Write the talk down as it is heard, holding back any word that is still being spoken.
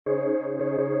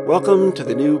Welcome to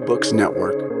the New Books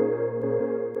Network.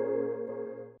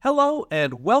 Hello,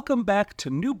 and welcome back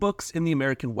to New Books in the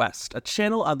American West, a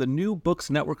channel on the New Books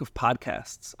Network of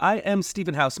podcasts. I am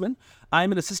Stephen Hausman.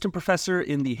 I'm an assistant professor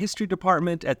in the history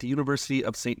department at the University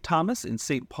of St. Thomas in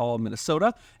St. Paul,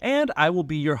 Minnesota, and I will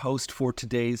be your host for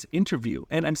today's interview.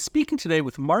 And I'm speaking today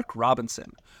with Marc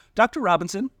Robinson. Dr.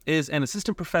 Robinson is an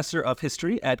assistant professor of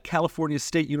history at California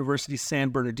State University San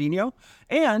Bernardino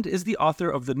and is the author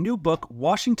of the new book,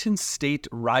 Washington State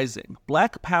Rising: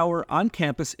 Black Power on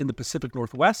Campus in the Pacific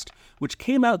Northwest, which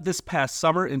came out this past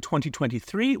summer in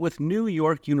 2023 with New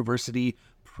York University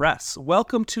Press.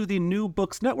 Welcome to the New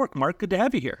Books Network, Marc. Good to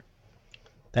have you here.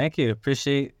 Thank you.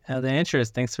 Appreciate the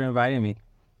interest. Thanks for inviting me.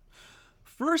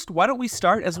 First, why don't we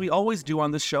start, as we always do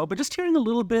on this show, but just hearing a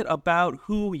little bit about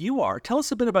who you are. Tell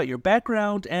us a bit about your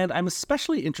background, and I'm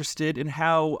especially interested in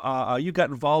how you got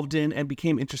involved in and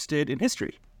became interested in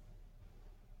history.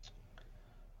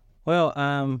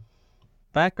 Well,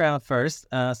 background first.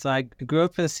 So I grew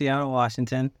up in Seattle,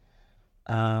 Washington.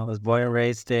 Was born and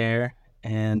raised there,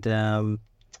 and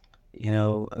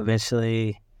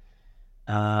eventually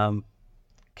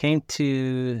came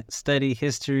to study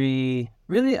history.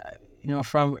 Really,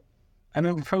 from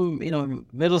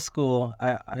middle school,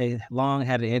 I long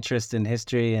had an interest in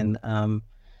history and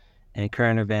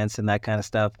current events and that kind of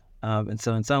stuff. And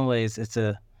so in some ways, it's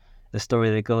a story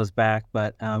that goes back.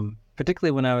 But particularly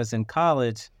when I was in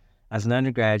college as an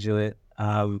undergraduate,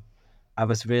 I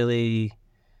was really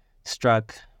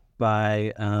struck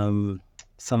by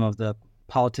some of the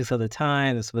politics of the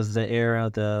time. This was the era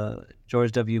of the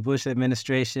George W. Bush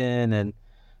administration, and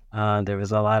there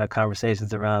was a lot of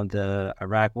conversations around the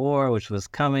Iraq War, which was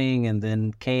coming and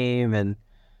then came, and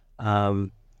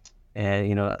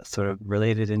sort of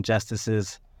related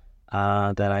injustices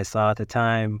that I saw at the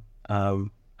time.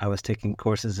 I was taking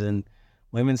courses in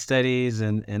women's studies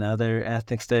and other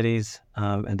ethnic studies,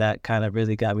 and that kind of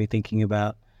really got me thinking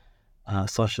about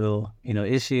social,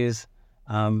 issues.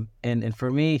 And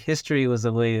for me, history was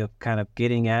a way of kind of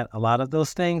getting at a lot of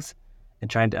those things and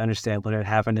trying to understand what had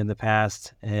happened in the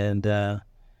past and,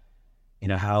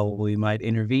 how we might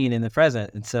intervene in the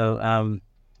present. And so,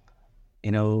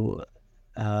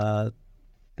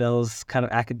 those kind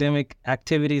of academic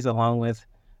activities, along with,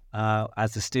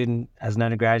 as a student, as an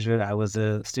undergraduate, I was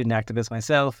a student activist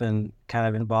myself and kind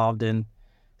of involved in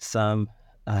some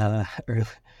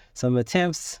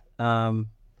attempts.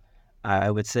 I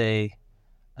would say,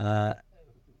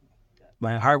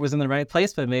 my heart was in the right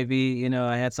place, but maybe,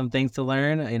 I had some things to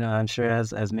learn, I'm sure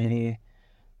as many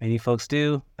folks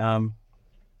do. And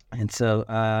so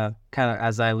kind of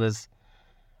as I was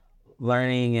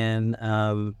learning and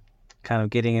kind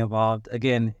of getting involved,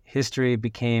 again, history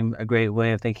became a great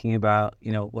way of thinking about,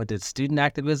 what did student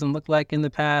activism look like in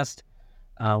the past?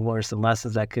 What were some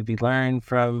lessons that could be learned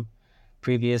from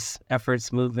previous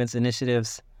efforts, movements,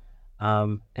 initiatives?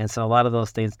 And so a lot of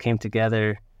those things came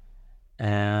together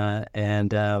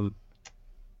and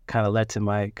kind of led to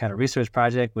my kind of research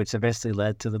project, which eventually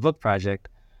led to the book project.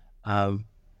 But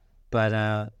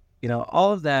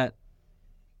all of that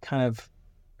kind of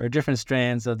are different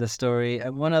strands of the story.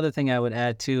 And one other thing I would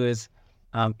add too is,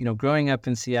 growing up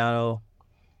in Seattle,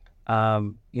 I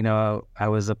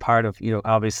was a part of,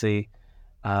 obviously,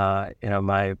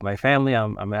 my family.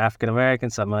 I'm African American,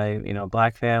 so my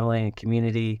Black family and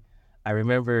community. I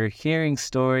remember hearing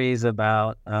stories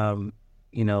about,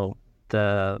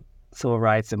 the civil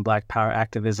rights and Black Power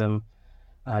activism,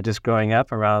 just growing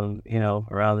up around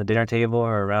the dinner table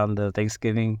or around the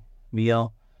Thanksgiving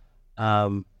meal.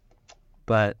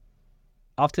 But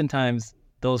oftentimes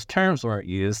those terms weren't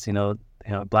used.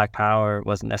 Black Power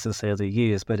wasn't necessarily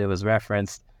used, but it was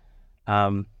referenced.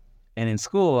 And in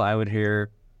school, I would hear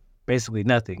basically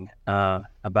nothing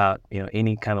about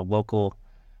any kind of local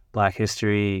Black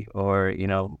history or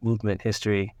movement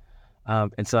history.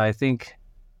 And so I think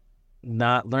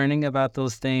not learning about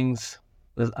those things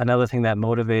was another thing that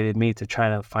motivated me to try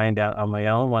to find out on my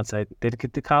own once I did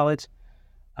get to college,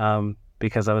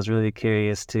 because I was really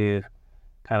curious to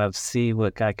kind of see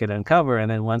what I could uncover.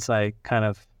 And then once I kind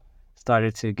of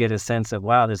started to get a sense of,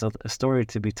 wow, there's a story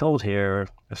to be told here, or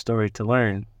a story to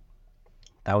learn,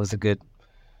 that was a good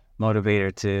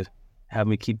motivator to have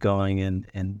me keep going and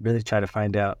really try to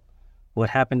find out what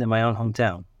happened in my own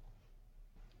hometown.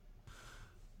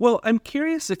 Well, I'm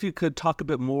curious if you could talk a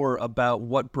bit more about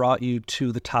what brought you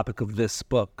to the topic of this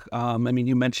book.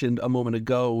 You mentioned a moment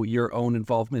ago your own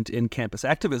involvement in campus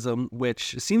activism,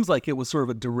 which seems like it was sort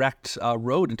of a direct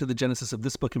road into the genesis of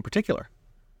this book in particular.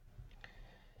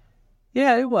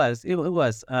 Yeah, it was. It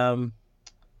was.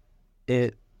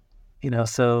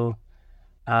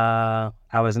 I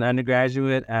was an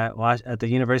undergraduate at the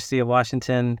University of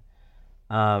Washington.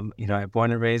 I was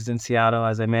born and raised in Seattle,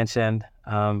 as I mentioned.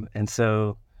 And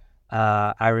so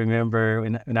I remember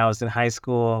when I was in high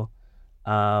school,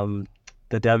 the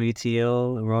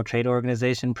WTO, World Trade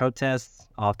Organization protests,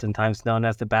 oftentimes known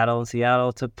as the Battle in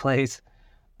Seattle, took place,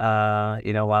 while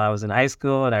I was in high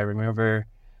school. And I remember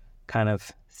kind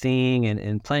of seeing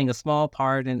and playing a small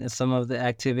part in some of the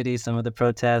activities, some of the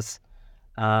protests.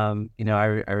 I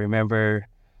remember,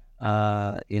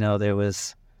 there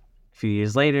was a few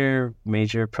years later,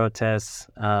 major protests,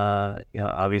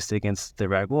 obviously against the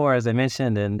Iraq War, as I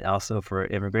mentioned, and also for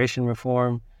immigration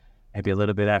reform, maybe a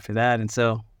little bit after that. And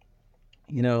so,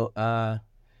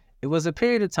 it was a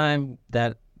period of time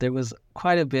that there was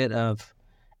quite a bit of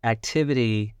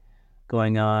activity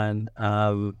going on,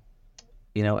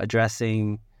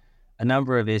 addressing a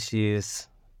number of issues.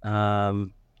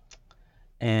 And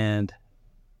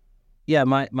yeah,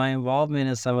 my involvement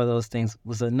in some of those things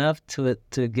was enough to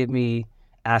get me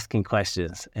asking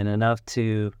questions and enough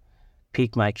to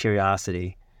pique my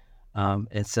curiosity.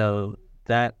 And so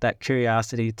that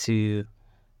curiosity to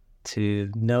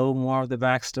know more of the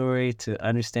backstory, to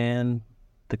understand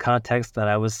the context that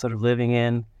I was sort of living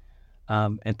in,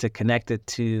 and to connect it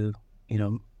to,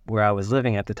 where I was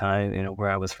living at the time, where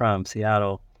I was from,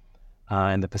 Seattle,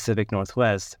 in the Pacific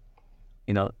Northwest.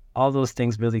 All those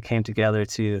things really came together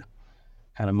to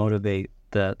kind of motivate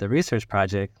the research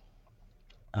project.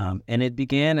 And it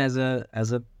began as a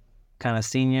kind of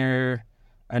senior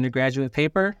undergraduate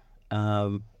paper.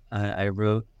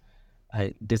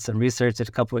 I did some research, did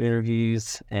a couple of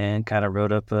interviews, and kind of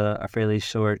wrote up a fairly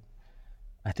short,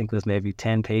 I think it was maybe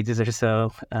 10 pages or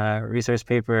so, research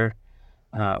paper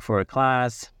for a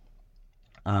class,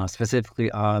 specifically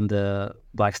on the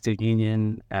Black Student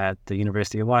Union at the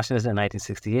University of Washington in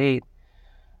 1968.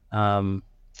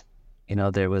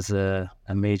 There was a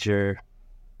major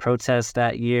protest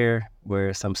that year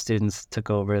where some students took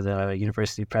over the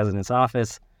university president's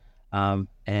office,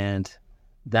 and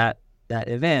that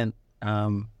event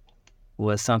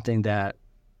was something that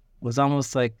was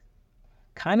almost like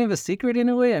kind of a secret in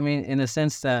a way. I mean, in a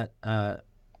sense that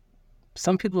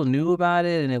some people knew about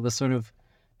it and it was sort of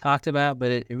talked about,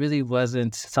 but it really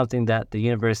wasn't something that the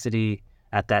university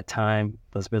at that time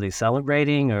was really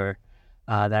celebrating, or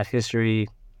that history,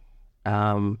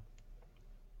 was,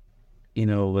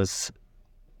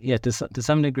 to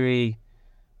some degree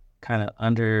kind of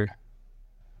under,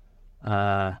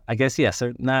 I guess,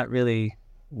 so not really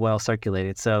well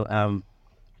circulated. So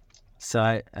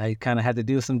I kind of had to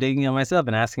do some digging on myself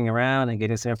and asking around and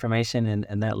getting some information,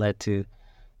 and that led to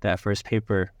that first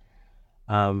paper.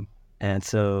 And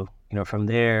so, from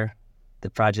there, the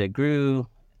project grew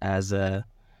as a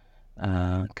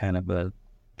kind of a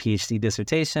PhD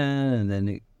dissertation, and then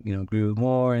it, grew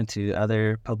more into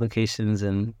other publications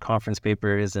and conference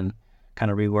papers, and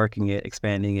kind of reworking it,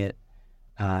 expanding it,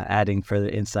 adding further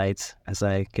insights as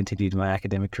I continued my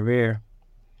academic career,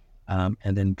 and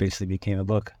then basically became a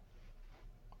book.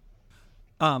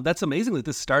 That's amazing that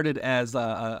this started as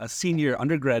a senior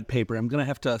undergrad paper. I'm going to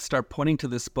have to start pointing to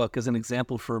this book as an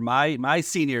example for my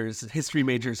seniors, history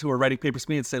majors who are writing papers to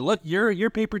me, and say, look,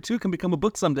 your paper too can become a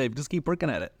book someday. Just keep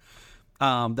working at it.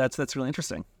 That's really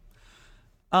interesting.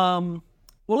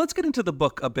 Well, let's get into the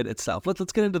book a bit itself.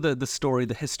 Let's get into the story,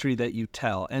 the history that you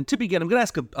tell. And to begin, I'm going to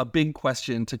ask a big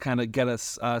question to kind of get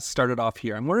us started off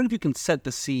here. I'm wondering if you can set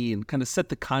the scene, kind of set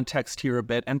the context here a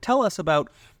bit, and tell us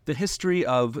about the history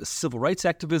of civil rights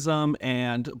activism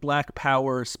and Black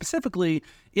power, specifically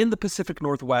in the Pacific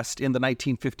Northwest in the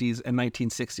 1950s and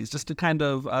 1960s, just to kind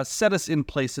of set us in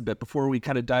place a bit before we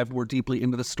kind of dive more deeply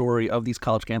into the story of these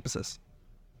college campuses.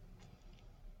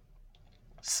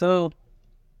 So,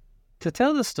 to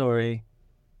tell the story,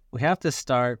 we have to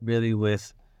start really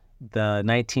with the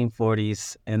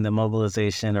 1940s and the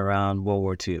mobilization around World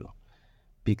War II,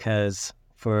 because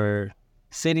for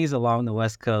cities along the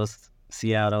West Coast,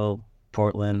 Seattle,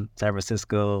 Portland, San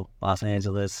Francisco, Los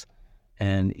Angeles,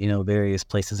 and various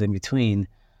places in between,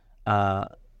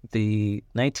 the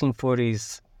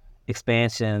 1940s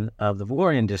expansion of the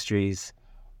war industries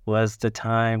was the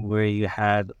time where you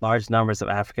had large numbers of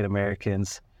African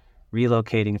Americans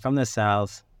relocating from the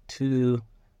South to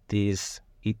these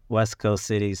West Coast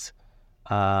cities,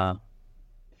 in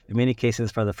many cases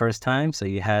for the first time. So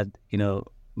you had,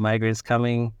 migrants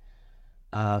coming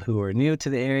who were new to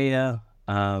the area.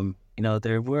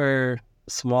 There were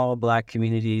small Black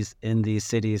communities in these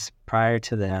cities prior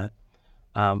to that,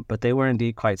 but they were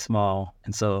indeed quite small.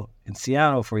 And so in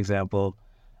Seattle, for example,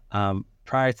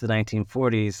 prior to the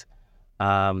 1940s,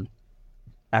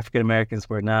 African Americans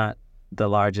were not the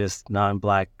largest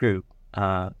non-Black group.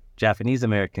 Japanese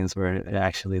Americans were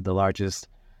actually the largest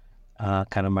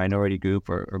kind of minority group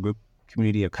or group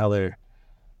community of color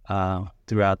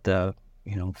throughout the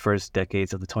first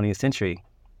decades of the 20th century.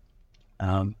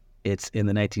 It's in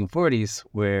the 1940s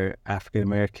where African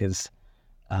Americans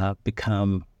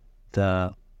become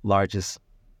the largest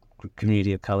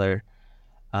community of color,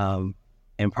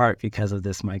 in part because of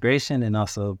this migration and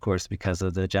also, of course, because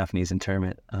of the Japanese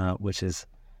internment, which is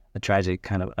a tragic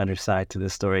kind of underside to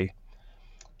this story.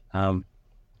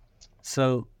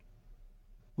 So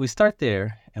we start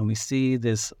there and we see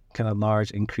this kind of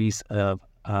large increase of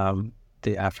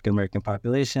the African American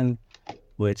population,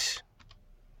 which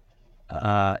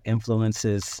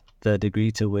influences the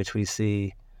degree to which we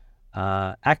see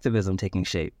activism taking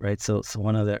shape, right? So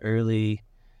one of the early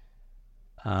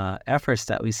efforts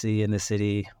that we see in the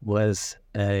city was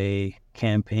a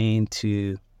campaign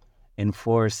to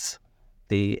enforce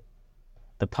the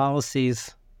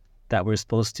policies that were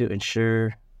supposed to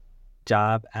ensure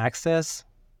job access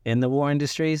in the war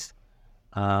industries,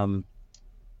 from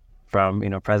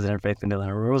President Franklin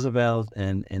Delano Roosevelt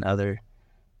and other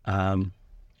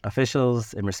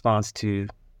officials in response to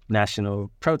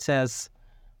national protests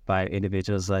by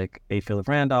individuals like A. Philip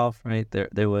Randolph. Right,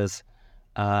 there was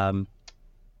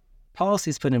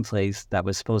policies put in place that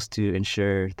was supposed to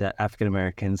ensure that African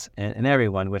Americans and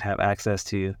everyone would have access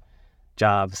to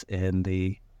jobs in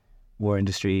the war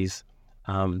industries.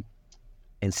 In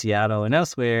Seattle and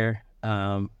elsewhere,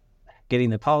 getting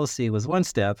the policy was one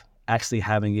step. Actually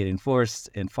having it enforced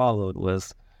and followed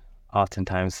was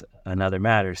oftentimes another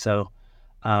matter. So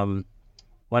one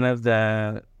of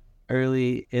the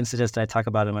early incidents that I talk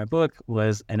about in my book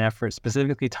was an effort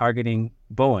specifically targeting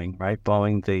Boeing, right?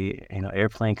 Boeing, the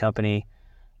airplane company,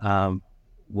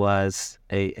 was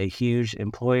a huge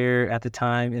employer at the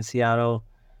time in Seattle,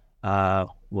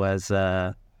 was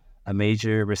a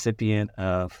major recipient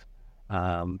of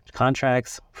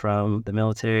contracts from the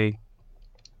military.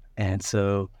 And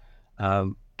so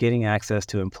getting access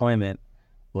to employment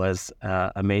was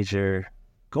a major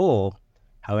goal.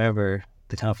 However,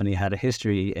 the company had a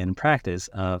history and practice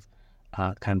of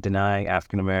kind of denying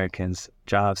African Americans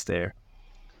jobs there.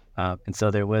 And so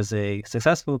there was a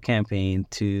successful campaign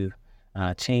to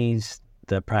change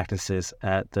the practices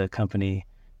at the company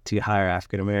to hire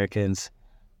African Americans,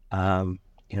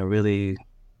 really,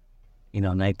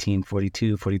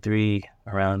 1942, 43,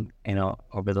 around,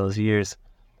 over those years.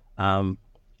 And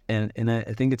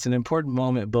I think it's an important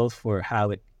moment both for how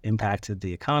it impacted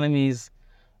the economies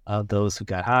of those who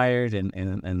got hired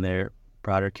and their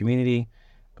broader community,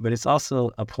 but it's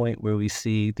also a point where we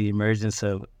see the emergence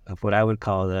of what I would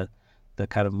call the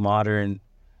kind of modern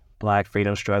Black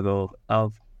freedom struggle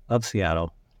of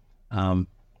Seattle. And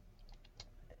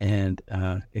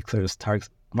it sort of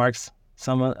marks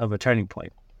somewhat of a turning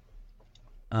point.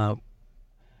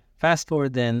 Fast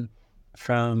forward then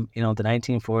from the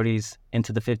 1940s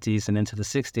into the 50s and into the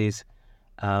 60s,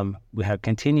 we have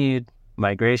continued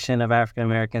migration of African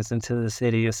Americans into the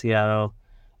city of Seattle,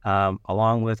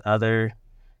 along with other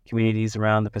communities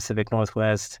around the Pacific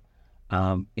Northwest.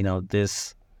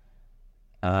 This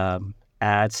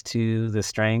adds to the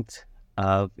strength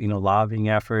of lobbying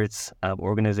efforts of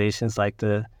organizations like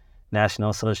the National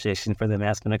Association for the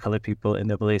Advancement of Colored People,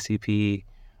 NAACP,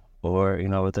 or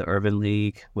the Urban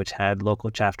League, which had local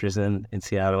chapters in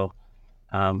Seattle,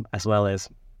 as well as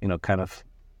kind of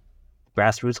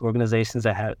grassroots organizations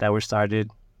that were started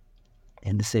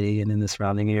in the city and in the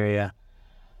surrounding area.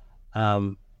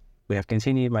 We have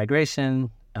continued migration,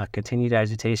 continued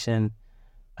agitation.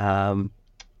 Then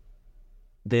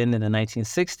in the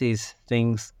 1960s,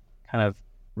 things kind of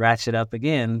ratchet up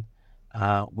again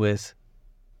with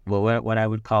what I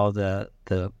would call the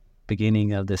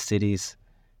beginning of the city's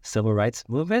civil rights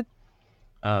movement.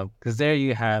 Because there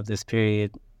you have this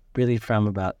period really from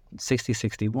about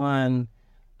 61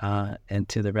 and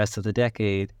to the rest of the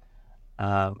decade,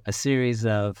 a series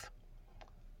of,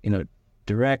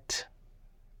 direct,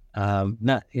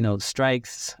 not,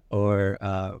 strikes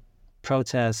or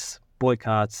protests,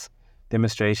 boycotts,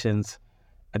 demonstrations,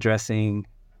 addressing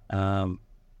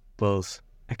both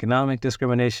economic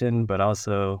discrimination, but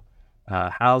also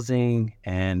housing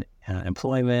and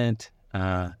employment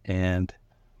and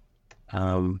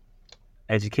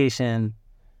education,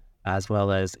 as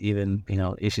well as even,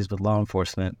 issues with law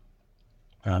enforcement.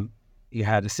 You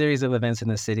had a series of events in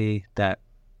the city that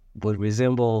would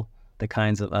resemble the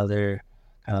kinds of other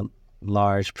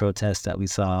large protests that we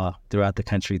saw throughout the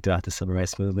country throughout the civil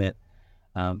rights movement.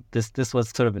 This was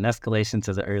sort of an escalation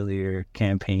to the earlier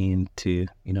campaign to,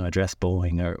 address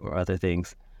Boeing or other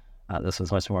things. This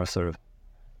was much more sort of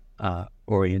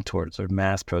orient towards sort of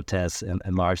mass protests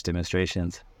and large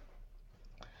demonstrations.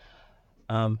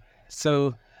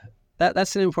 So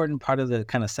that's an important part of the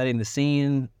kind of setting the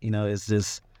scene, is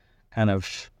this kind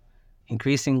of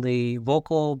increasingly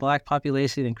vocal Black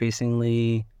population,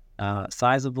 increasingly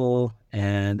sizable,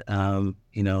 and,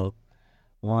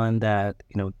 one that,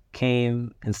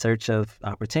 came in search of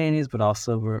opportunities, but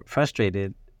also were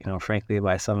frustrated, frankly,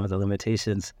 by some of the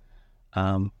limitations.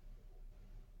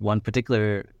 One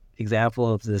particular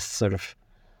example of this sort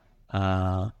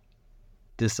of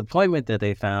disappointment that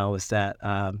they found was that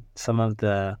some of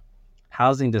the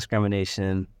housing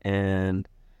discrimination and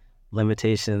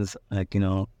limitations,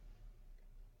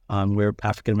 on where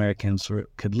African Americans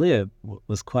could live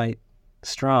was quite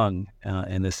strong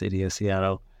in the city of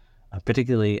Seattle,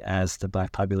 particularly as the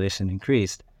Black population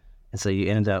increased. And so you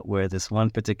ended up where this one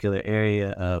particular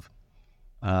area of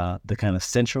the kind of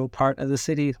central part of the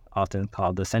city, often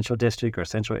called the Central District or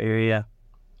Central Area,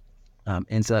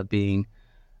 ends up being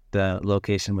the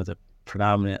location where the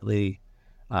predominantly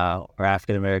where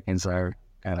African Americans are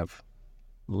kind of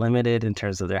limited in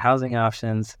terms of their housing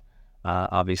options.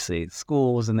 Obviously,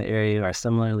 schools in the area are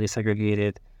similarly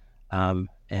segregated,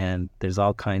 and there's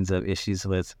all kinds of issues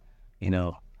with,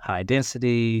 high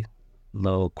density,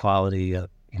 low quality,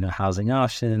 housing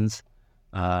options,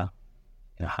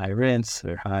 high rents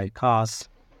or high costs,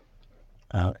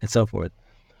 and so forth.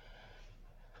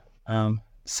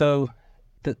 So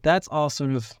that's all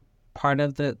sort of part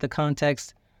of the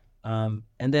context. And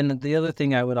then the other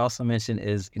thing I would also mention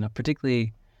is,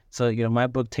 particularly, so, my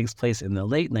book takes place in the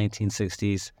late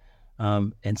 1960s.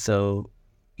 And so,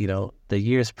 the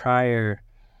years prior,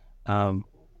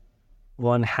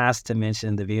 one has to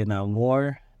mention the Vietnam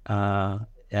War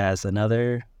as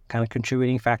another kind of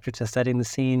contributing factor to setting the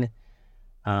scene.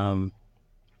 By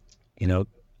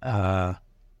the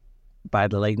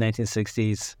late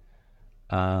 1960s,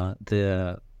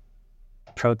 the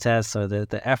protests or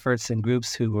the efforts and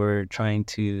groups who were trying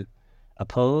to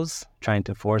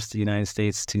force the United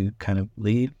States to kind of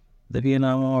leave the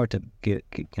Vietnam War, to get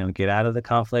out of the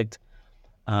conflict,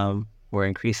 were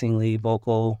increasingly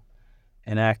vocal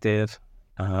and active.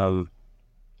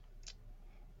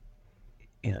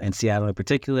 In Seattle in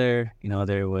particular,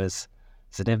 there was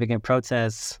significant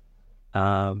protests,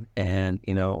 and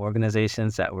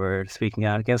organizations that were speaking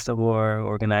out against the war,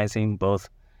 organizing both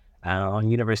on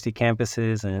university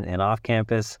campuses and off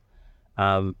campus.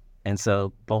 And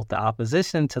so both the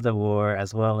opposition to the war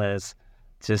as well as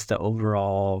just the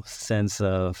overall sense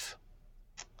of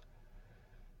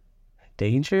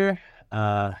danger,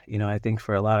 I think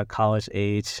for a lot of college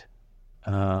age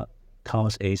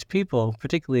people,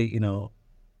 particularly,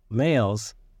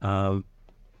 males,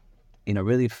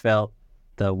 really felt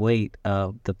the weight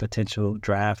of the potential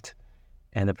draft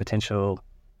and the potential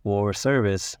war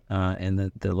service, and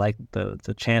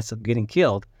the chance of getting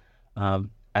killed,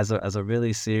 as a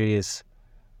really serious,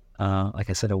 like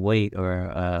I said, a weight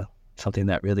or something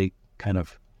that really kind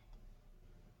of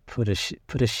put a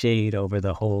shade over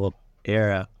the whole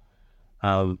era.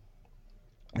 And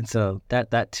so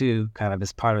that too kind of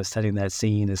is part of setting that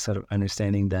scene, is sort of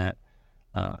understanding that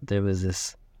there was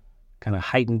this kind of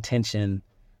heightened tension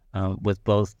with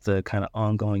both the kind of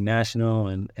ongoing national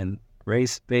and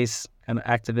race-based kind of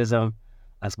activism,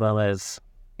 as well as,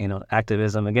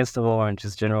 activism against the war and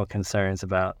just general concerns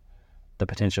about the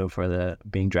potential for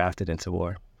being drafted into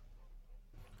war.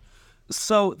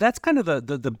 So that's kind of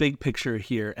the big picture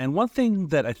here. And one thing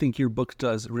that I think your book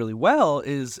does really well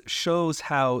is shows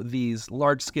how these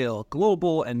large-scale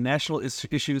global and national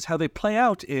issues, how they play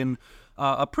out in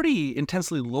a pretty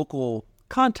intensely local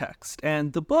context.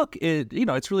 And the book,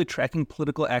 it's really tracking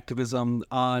political activism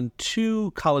on two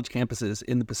college campuses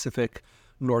in the Pacific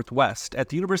Northwest, at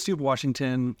the University of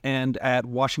Washington and at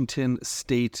Washington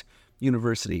State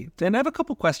University. And I have a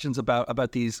couple questions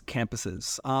about these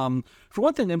campuses. For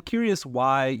one thing, I'm curious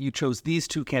why you chose these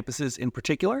two campuses in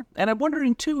particular. And I'm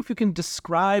wondering, too, if you can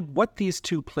describe what these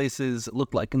two places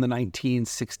looked like in the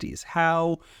 1960s,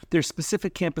 how their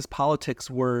specific campus politics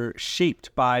were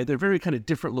shaped by their very kind of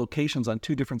different locations on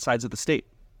two different sides of the state.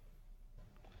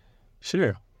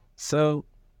 Sure. So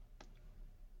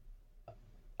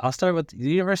I'll start with the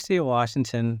University of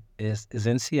Washington is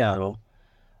in Seattle.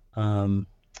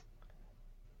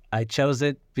 I chose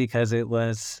it because it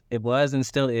was and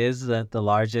still is the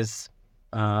largest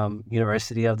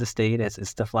university of the state.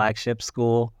 It's the flagship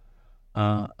school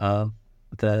of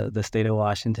the state of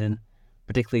Washington,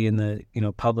 particularly in the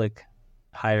public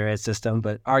higher ed system,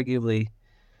 but arguably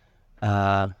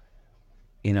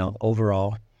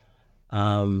overall.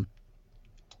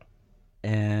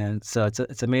 And so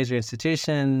it's a major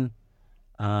institution.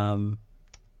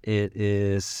 it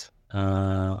is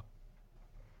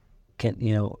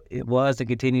it was and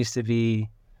continues to be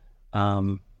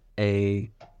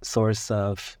a source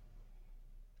of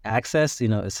access.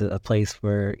 It's a place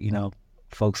where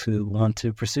folks who want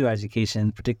to pursue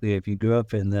education, particularly if you grew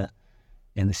up in the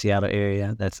Seattle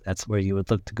area, that's where you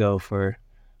would look to go for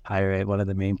higher ed. One of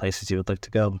the main places you would look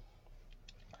to go.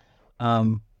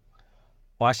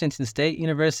 Washington State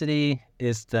University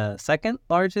is the second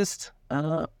largest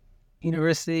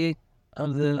university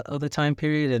of the time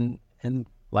period, and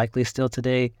likely still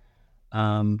today.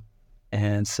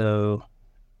 And so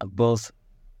both,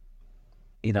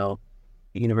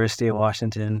 University of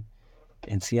Washington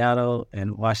in Seattle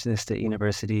and Washington State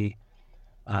University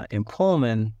in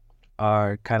Pullman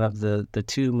are kind of the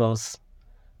two most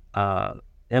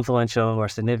influential or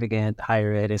significant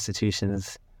higher ed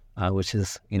institutions, which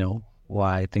is,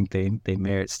 why I think they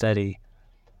merit study.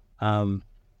 In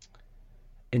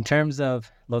terms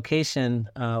of location,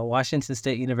 Washington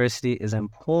State University is in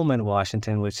Pullman,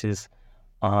 Washington, which is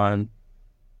on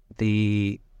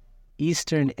the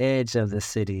eastern edge of the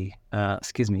city,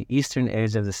 eastern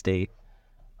edge of the state,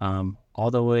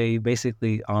 all the way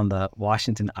basically on the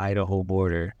Washington-Idaho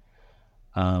border.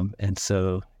 And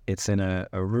so it's in a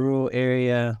rural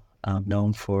area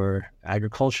known for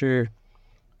agriculture.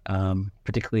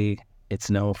 Particularly, it's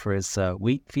known for its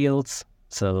wheat fields,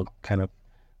 so kind of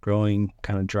growing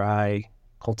kind of dry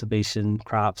cultivation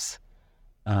crops.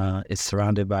 It's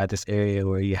surrounded by this area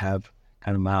where you have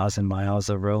kind of miles and miles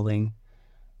of rolling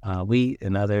wheat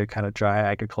and other kind of dry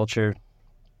agriculture.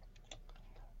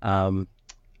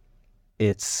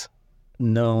 It's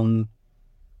known,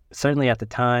 certainly at the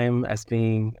time, as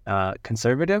being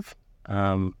conservative,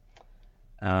 being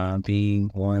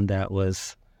one that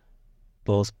was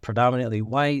both predominantly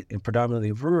white and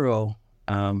predominantly rural,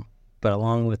 but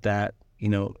along with that,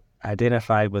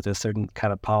 identified with a certain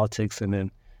kind of politics and then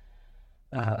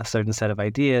a certain set of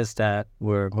ideas that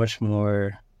were much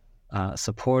more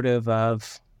supportive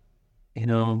of,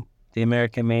 the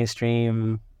American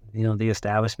mainstream, the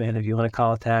establishment, if you want to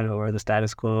call it that, or the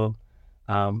status quo,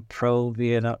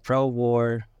 pro-Vietnam,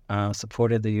 pro-war,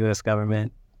 supported the U.S.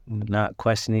 government, not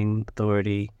questioning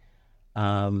authority,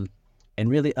 and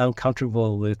really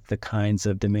uncomfortable with the kinds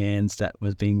of demands that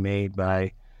was being made by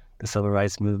the civil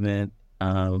rights movement,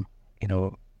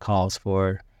 calls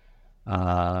for,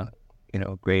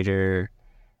 greater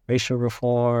racial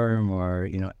reform or,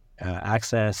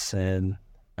 access and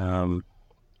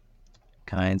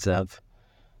kinds of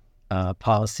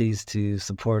policies to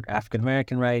support African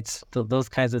American rights. Those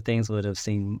kinds of things would have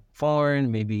seemed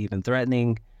foreign, maybe even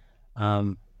threatening.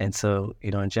 And so,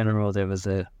 in general, there was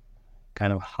a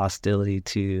kind of hostility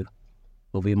to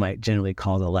what we might generally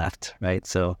call the left, right?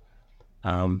 So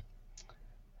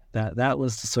that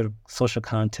was the sort of social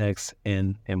context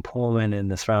in Pullman and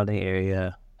the surrounding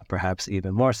area, perhaps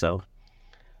even more so.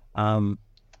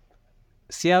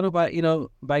 Seattle,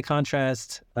 by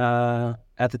contrast,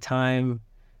 at the time,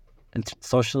 and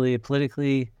socially,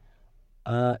 politically,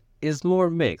 is more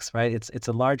mixed, right? It's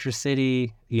a larger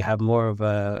city. You have more of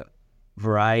a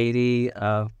variety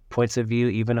of points of view,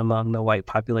 even among the white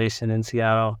population in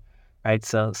Seattle, right?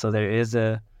 So there is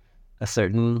a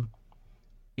certain,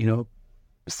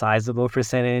 sizable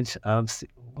percentage of,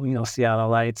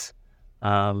 Seattleites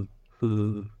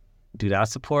who do not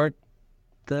support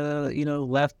the,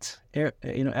 left,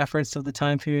 efforts of the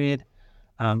time period.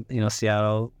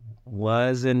 Seattle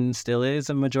was and still is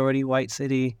a majority white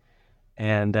city,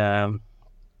 and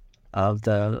of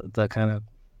the kind of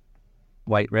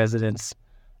white residents,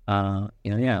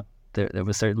 there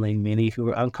was certainly many who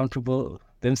were uncomfortable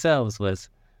themselves with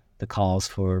the calls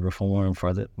for reform,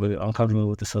 were uncomfortable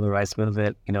with the civil rights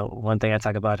movement. One thing I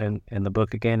talk about in the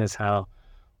book again is how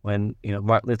when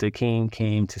Martin Luther King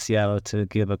came to Seattle to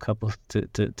give a couple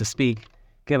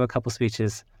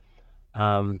speeches,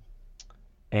 in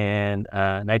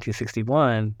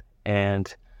 1961,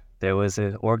 and there was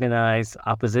an organized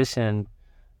opposition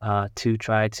to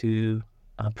try to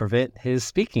prevent his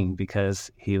speaking because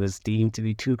he was deemed to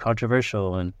be too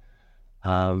controversial and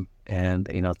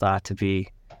thought to be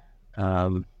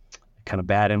kind of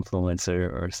bad influence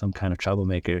or some kind of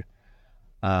troublemaker.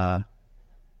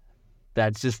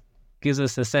 That just gives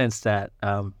us a sense that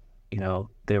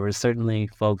there were certainly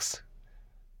folks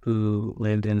who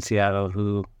lived in Seattle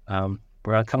who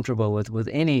were uncomfortable with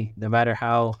any, no matter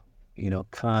how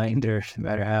kind or no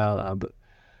matter how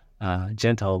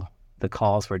gentle the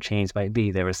calls for change might be.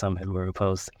 There were some who were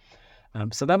opposed.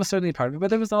 So that was certainly part of it. But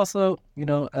there was also,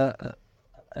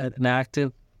 an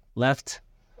active left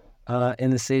in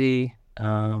the city,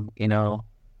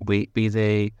 be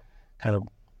they kind of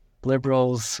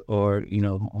liberals or,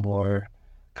 more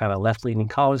kind of left-leaning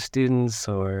college students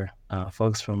or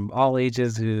folks from all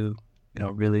ages who,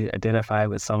 really identify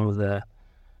with some of the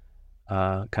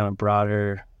kind of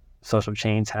broader social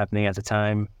change happening at the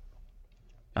time.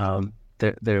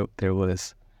 There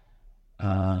was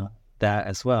that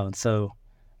as well. And so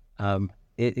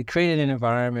it created an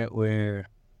environment where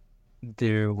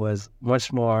there was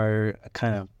much more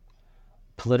kind of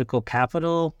political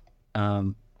capital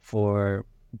for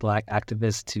Black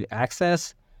activists to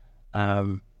access,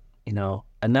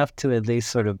 enough to at least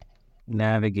sort of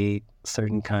navigate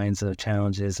certain kinds of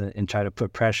challenges and try to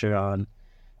put pressure on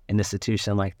an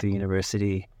institution like the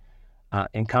university.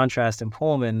 In contrast, in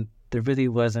Pullman, there really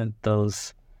wasn't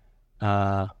those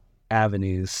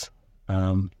avenues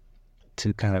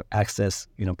to kind of access,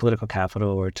 political capital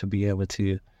or to be able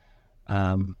to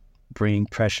bring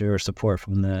pressure or support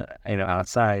from the,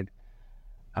 outside.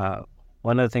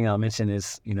 One other thing I'll mention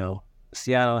is,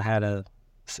 Seattle had a,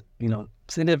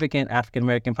 significant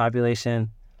African-American population.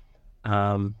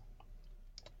 The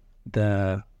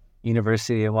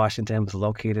University of Washington was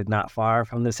located not far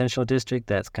from the Central District.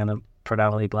 That's kind of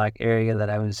predominantly Black area that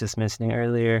I was just mentioning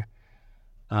earlier.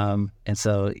 And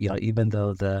so, even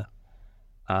though the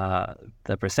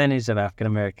percentage of African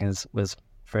Americans was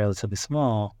relatively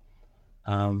small,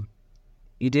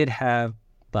 you did have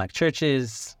Black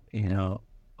churches,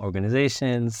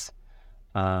 organizations,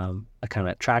 a kind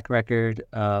of track record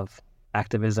of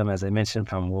activism, as I mentioned,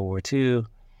 from World War II.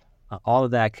 All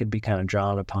of that could be kind of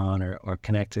drawn upon or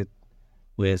connected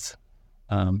with,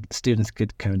 students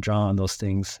could kind of draw on those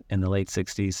things in the late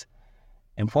 60s.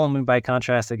 In Pullman, by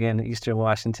contrast, again, in Eastern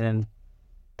Washington,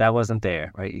 that wasn't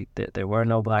there, right? There were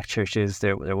no Black churches.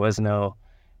 There was no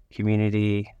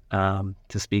community to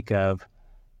speak of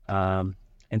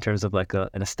in terms of like an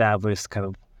established kind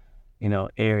of,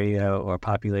 area or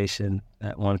population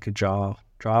that one could draw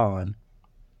on.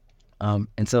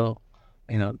 And so,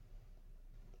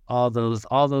 all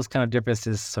those kind of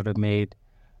differences sort of made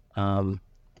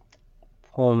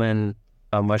Pullman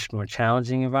a much more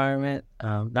challenging environment.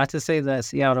 Not to say that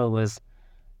Seattle was,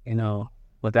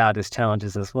 without its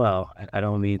challenges as well. I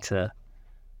don't mean to,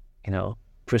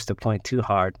 push the point too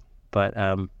hard, but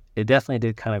it definitely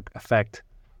did kind of affect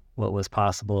what was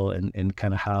possible and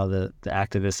kind of how the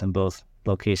activists in both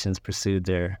locations pursued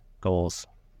their goals.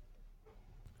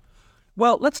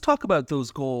 Well, let's talk about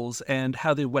those goals and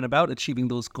how they went about achieving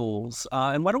those goals.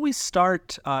 And why don't we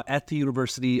start at the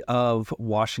University of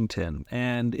Washington?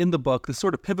 And in the book, this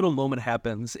sort of pivotal moment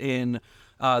happens in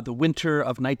the winter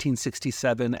of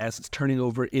 1967 as it's turning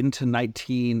over into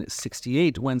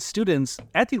 1968, when students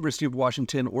at the University of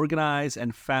Washington organized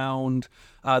and found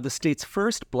the state's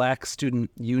first Black student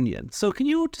union. So can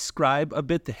you describe a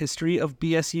bit the history of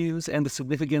BSUs and the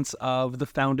significance of the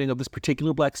founding of this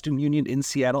particular Black student union in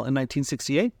Seattle in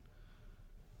 1968?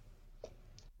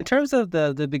 In terms of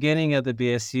the beginning of the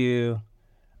BSU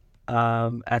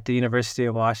at the University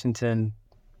of Washington,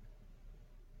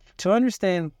 to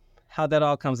understand how that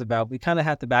all comes about, we kind of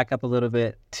have to back up a little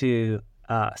bit to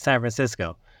San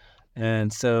Francisco.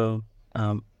 And so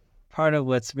part of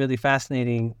what's really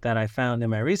fascinating that I found in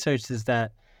my research is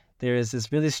that there is this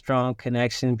really strong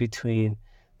connection between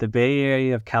the Bay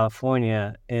Area of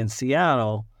California and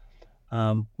Seattle,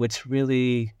 which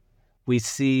really we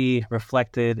see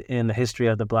reflected in the history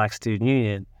of the Black Student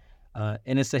Union.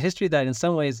 And it's a history that in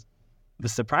some ways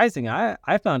was surprising.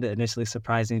 I found it initially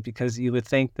surprising because you would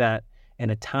think that in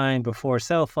a time before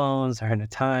cell phones or in a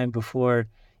time before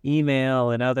email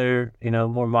and other,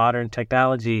 more modern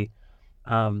technology,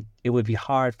 it would be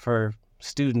hard for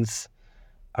students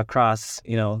across,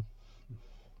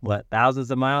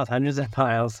 thousands of miles, hundreds of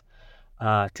miles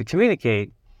to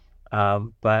communicate.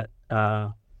 But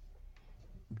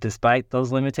despite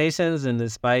those limitations and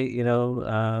despite,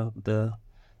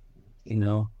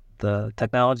 the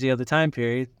technology of the time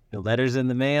period, letters in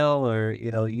the mail or,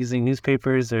 using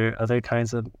newspapers or other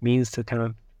kinds of means to kind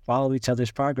of follow each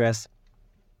other's progress,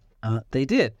 they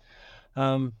did.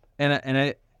 And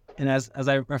as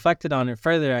I reflected on it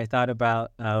further, I thought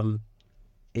about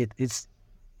it's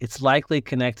likely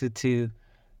connected to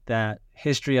that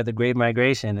history of the Great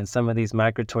Migration and some of these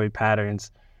migratory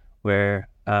patterns where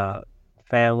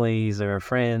families or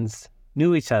friends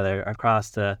knew each other across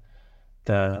the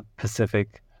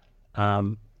Pacific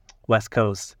West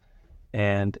Coast.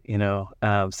 And,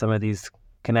 some of these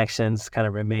connections kind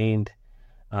of remained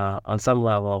on some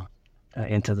level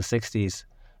into the 60s.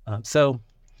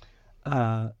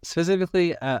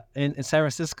 Specifically in San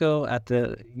Francisco at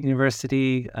the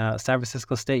university, San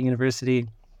Francisco State University,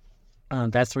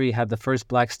 that's where you have the first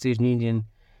Black Student Union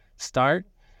start.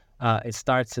 It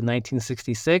starts in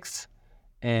 1966,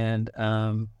 and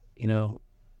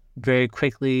very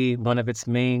quickly, one of its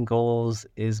main goals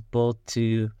is both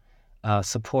to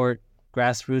support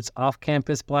grassroots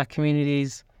off-campus Black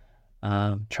communities,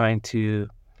 trying to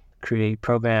create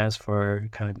programs for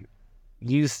kind of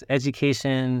youth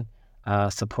education,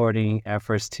 supporting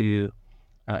efforts to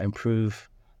improve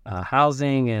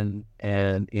housing and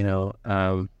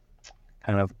kind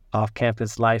of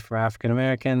off-campus life for African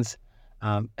Americans,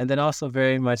 and then also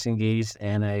very much engaged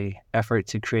in a effort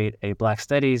to create a Black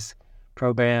Studies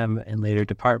program and later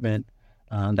department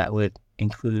that would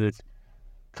include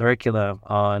curricula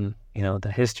on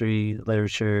the history,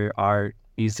 literature, art,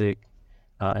 music,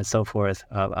 and so forth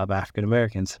of African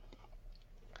Americans.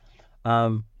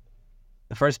 The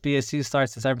first BSU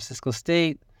starts at San Francisco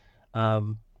State.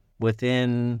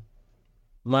 Within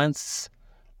months,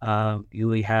 you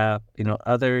will have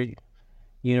other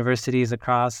universities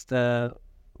across the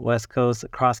West Coast,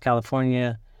 across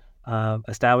California,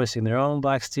 establishing their own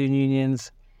Black student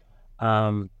unions.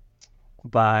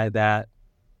 By that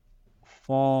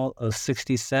fall of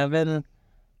 '67,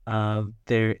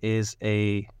 there is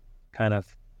a kind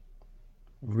of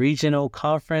regional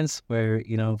conference where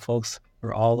folks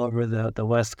were all over the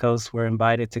West Coast were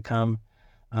invited to come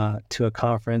to a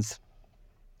conference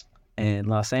in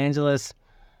Los Angeles.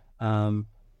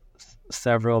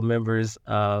 Several members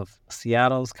of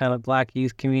Seattle's kind of Black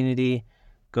youth community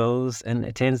goes and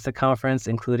attends the conference,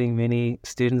 including many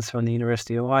students from the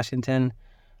University of Washington.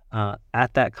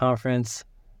 At that conference,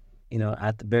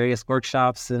 at the various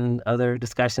workshops and other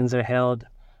discussions are held.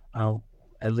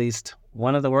 At least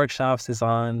one of the workshops is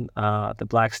on the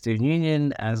Black Student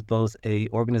Union as both a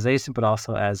organization, but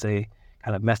also as a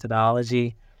kind of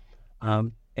methodology.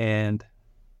 And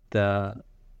the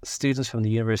students from the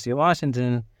University of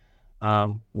Washington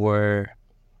were,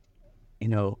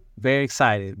 very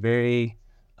excited, very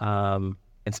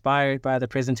inspired by the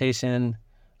presentation,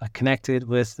 connected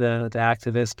with the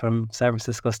activists from San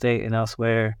Francisco State and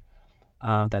elsewhere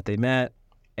that they met,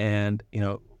 and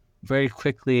very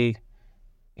quickly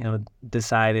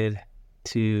decided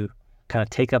to kind of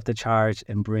take up the charge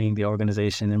and bring the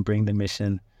organization and bring the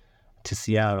mission to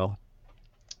Seattle.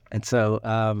 And so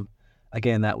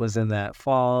again, that was in that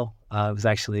fall. It was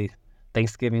actually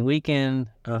Thanksgiving weekend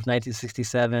of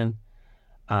 1967.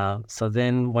 So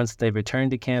then once they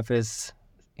returned to campus,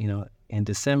 in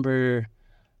December,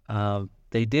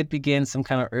 they did begin some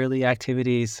kind of early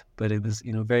activities, but it was,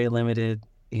 very limited.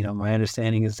 My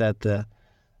understanding is that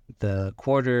the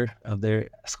quarter of their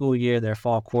school year, their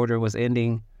fall quarter, was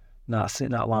ending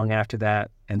not long after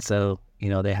that. And so,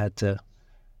 they had to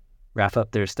wrap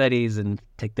up their studies and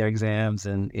take their exams,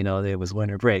 and, there was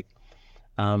winter break.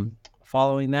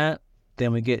 Following that,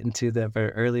 then we get into the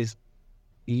very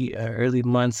early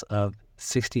months of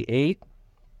 '68.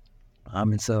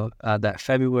 And so that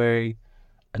February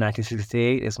of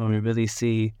 1968 is when we really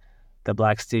see the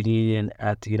Black Student Union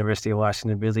at the University of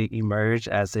Washington really emerge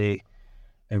as a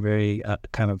very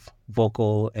kind of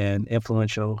vocal and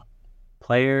influential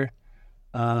player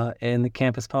in the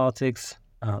campus politics.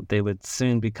 They would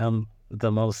soon become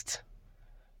the most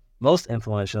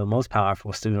influential, most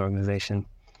powerful student organization.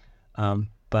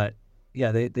 But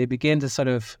yeah, they begin to sort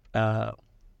of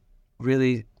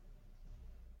really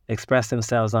express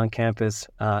themselves on campus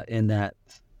in that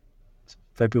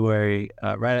February,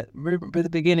 right at the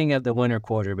beginning of the winter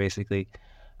quarter, basically,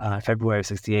 February of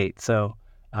 '68. So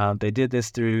they did this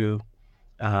through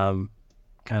kind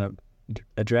of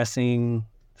addressing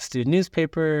the student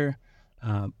newspaper,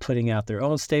 putting out their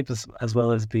own statements, as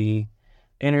well as being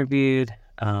interviewed.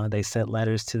 They sent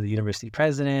letters to the university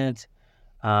president,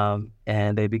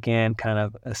 and they began kind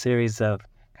of a series of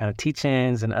kind of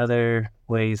teach-ins and other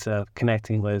ways of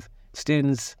connecting with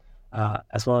students,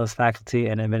 as well as faculty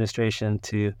and administration,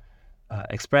 to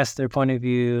express their point of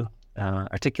view,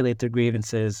 articulate their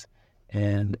grievances,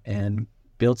 and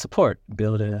build support,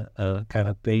 build a kind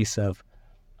of base of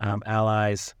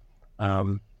allies,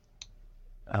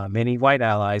 many white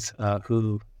allies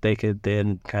who they could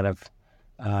then kind of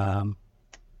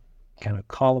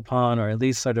call upon, or at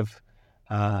least sort of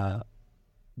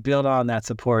build on that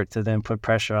support to then put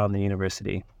pressure on the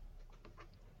university.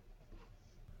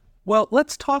 Well,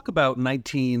 let's talk about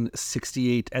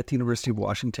 1968 at the University of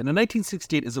Washington. And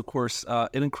 1968 is, of course, a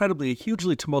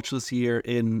hugely tumultuous year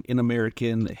in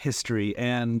American history.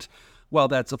 And while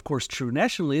that's, of course, true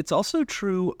nationally, it's also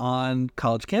true on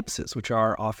college campuses, which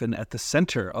are often at the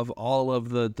center of all of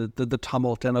the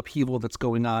tumult and upheaval that's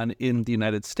going on in the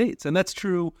United States. And that's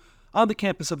true on the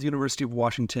campus of the University of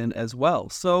Washington as well.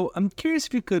 So I'm curious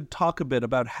if you could talk a bit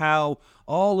about how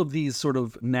all of these sort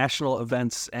of national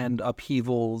events and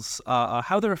upheavals,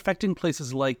 how they're affecting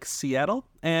places like Seattle,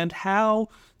 and how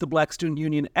the Black Student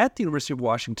Union at the University of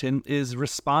Washington is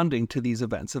responding to these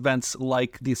events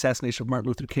like the assassination of Martin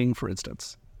Luther King, for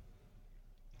instance.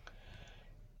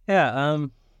 Yeah.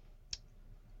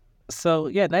 So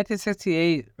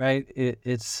 1968, right?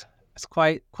 It's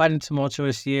quite a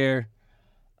tumultuous year,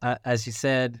 as you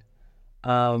said.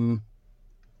 So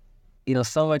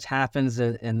much happens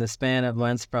in the span of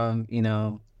months, from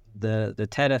the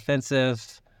Tet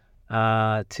Offensive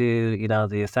to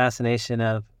the assassination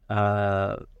of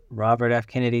Robert F.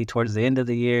 Kennedy towards the end of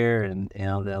the year, and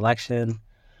the election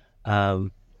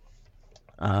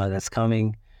that's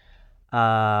coming.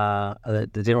 The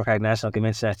Democratic National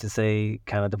Convention, I should say,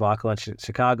 kind of debacle in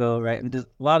Chicago, right? There's a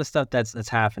lot of stuff that's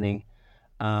happening,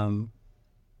 all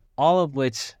of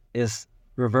which is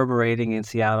reverberating in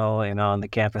Seattle and on the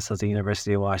campus of the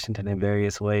University of Washington in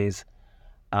various ways.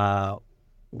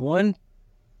 One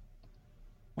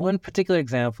particular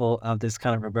example of this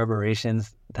kind of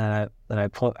reverberations that I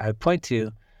point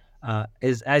to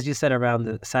is, as you said, around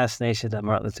the assassination of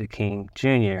Martin Luther King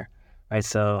Jr., right?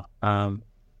 So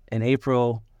in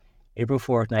April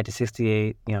 4th,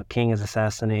 1968, King is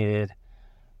assassinated.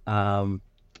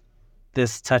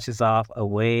 This touches off a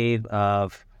wave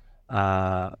of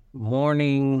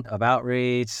mourning, of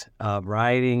outrage, of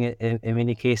rioting in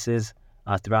many cases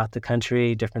throughout the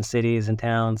country, different cities and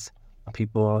towns.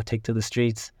 People take to the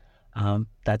streets.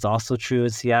 That's also true in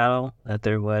Seattle, that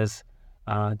there was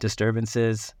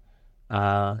disturbances,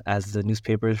 as the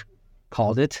newspapers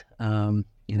called it.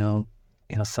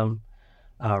 Some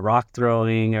rock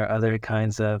throwing or other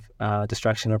kinds of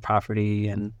destruction of property,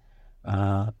 and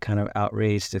kind of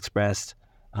outrage expressed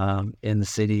in the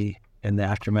city in the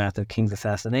aftermath of King's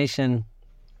assassination.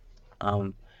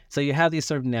 So you have these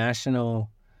sort of national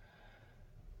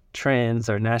trends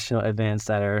or national events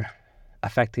that are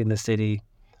affecting the city,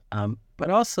 but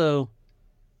also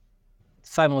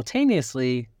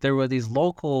simultaneously there were these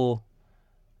local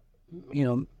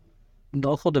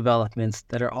developments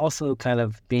that are also kind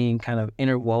of being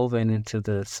interwoven into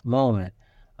this moment.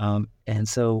 And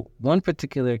so one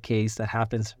particular case that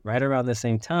happens right around the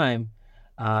same time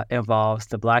involves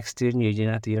the Black Student Union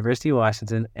at the University of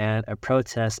Washington and a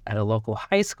protest at a local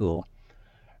high school.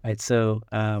 Right. So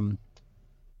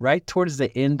right towards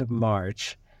the end of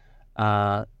March,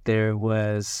 there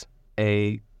was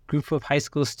a group of high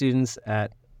school students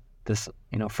at this,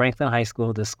 Franklin High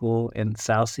School, the school in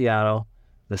South Seattle,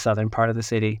 the southern part of the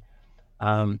city,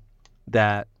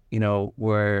 that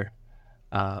were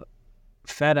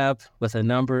fed up with a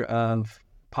number of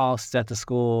policies at the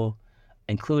school,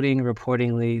 including,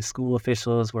 reportedly, school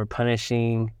officials were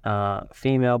punishing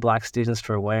female Black students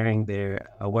for wearing the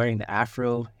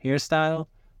Afro hairstyle,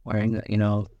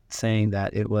 saying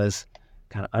that it was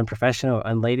kind of unprofessional,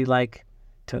 unladylike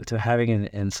to having,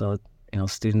 and so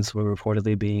students were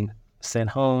reportedly being sent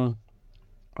home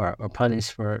or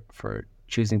punished for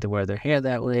choosing to wear their hair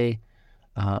that way.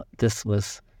 This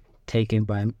was taken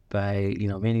by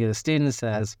many of the students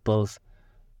as both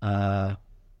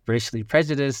racially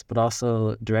prejudiced, but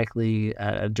also directly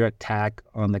a direct attack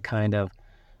on the kind of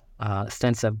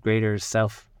sense of greater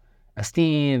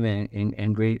self-esteem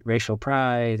and great racial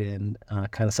pride and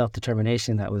kind of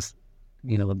self-determination that was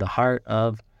the heart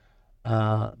of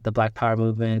the Black Power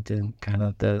movement and kind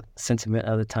of the sentiment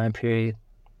of the time period.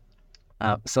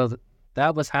 So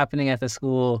that was happening at the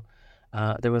school.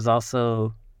 There was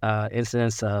also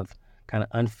incidents of kind of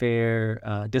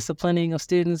unfair disciplining of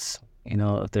students.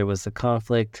 If there was a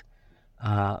conflict,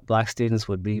 Black students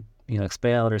would be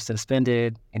expelled or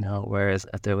suspended. Whereas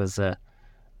if there was a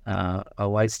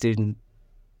white student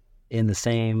in the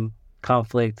same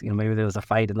conflict, maybe there was a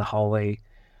fight in the hallway,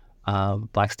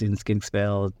 Black students get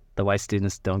expelled. The white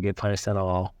students don't get punished at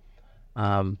all.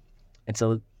 And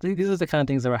so these are the kind of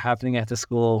things that were happening at the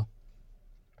school.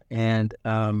 And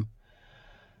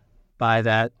by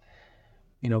that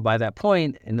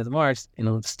point, end of March,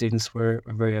 students were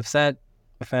very upset,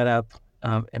 fed up,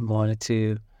 and wanted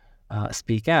to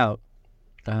speak out.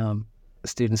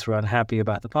 Students were unhappy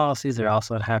about the policies. They're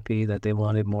also unhappy that they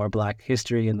wanted more Black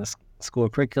history in the school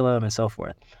curriculum and so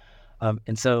forth.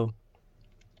 And so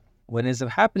what ends up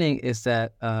happening is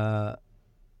that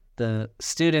the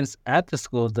students at the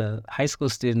school, the high school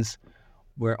students,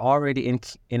 were already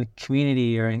in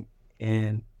community or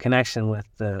in connection with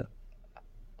the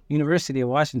University of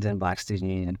Washington Black Student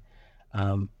Union.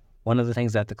 One of the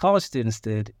things that the college students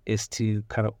did is to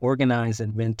kind of organize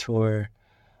and mentor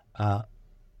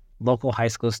local high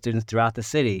school students throughout the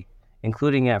city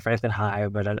including at Franklin High,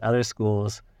 but at other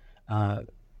schools,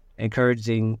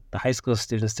 encouraging the high school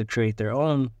students to create their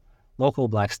own local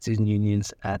Black student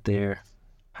unions at their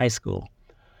high school.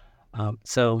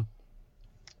 So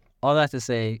all that to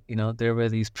say, there were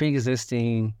these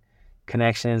pre-existing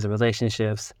connections and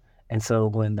relationships. And so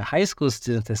when the high school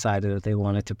students decided that they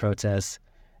wanted to protest,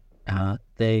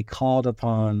 they called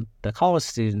upon the college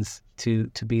students to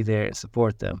be there and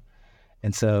support them.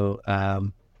 And so,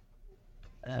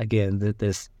 again,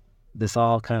 this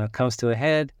all kind of comes to a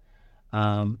head.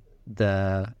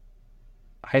 The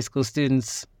high school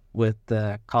students with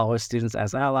the college students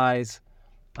as allies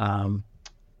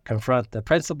confront the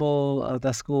principal of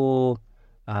the school,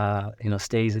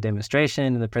 stage a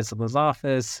demonstration in the principal's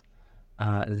office.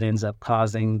 It ends up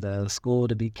causing the school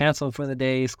to be canceled for the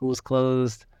day. School's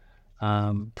closed.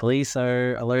 Police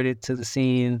are alerted to the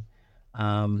scene.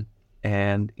 And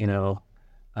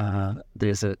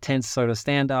there's a tense sort of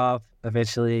standoff.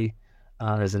 Eventually,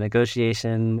 there's a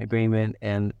negotiation agreement,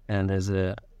 and there's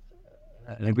an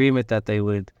agreement that they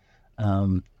would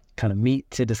kind of meet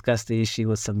to discuss the issue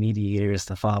with some mediators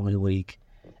the following week,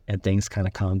 and things kind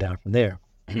of calm down from there.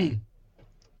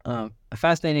 A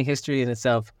fascinating history in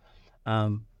itself. I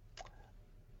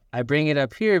bring it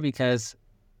up here because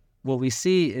what we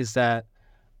see is that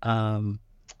in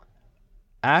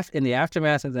the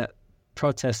aftermath of that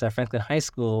protest at Franklin High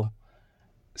School,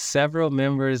 several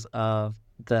members of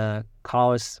the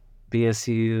college,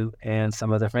 BSU, and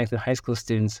some of the Franklin High School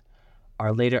students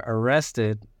are later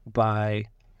arrested by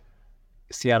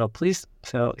Seattle Police,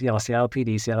 Seattle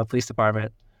PD, Seattle Police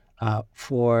Department,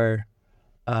 for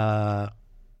their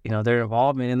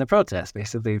involvement in the protest,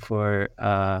 basically for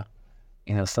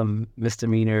some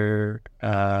misdemeanor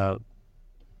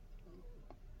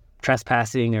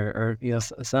trespassing or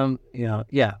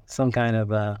some kind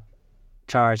of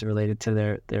charge related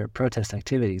to their protest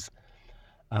activities.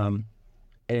 And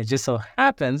it just so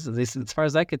happens, at least as far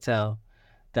as I could tell,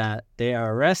 that they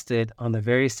are arrested on the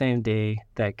very same day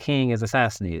that King is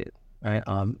assassinated, right,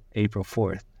 on April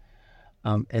 4th.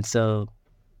 And so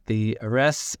the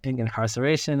arrests and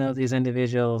incarceration of these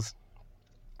individuals,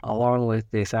 along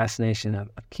with the assassination of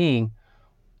King,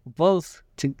 both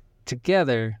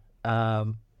together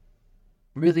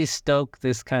really stoke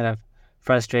this kind of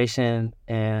frustration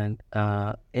and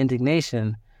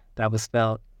indignation that was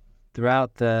felt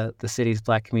throughout the city's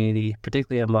Black community,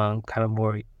 particularly among kind of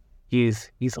more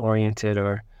youth-oriented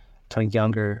or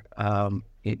younger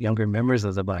members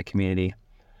of the Black community.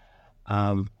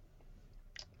 And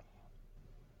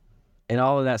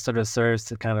all of that sort of serves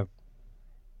to kind of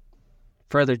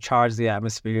further charge the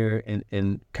atmosphere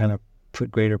and kind of put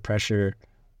greater pressure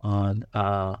on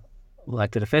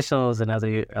elected officials and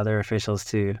other officials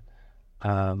to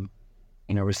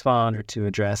respond or to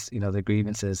address the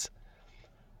grievances.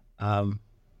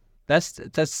 That's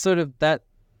sort of, that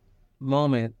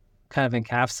moment kind of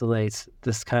encapsulates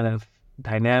this kind of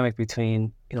dynamic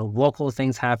between local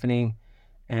things happening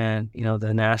and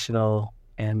the national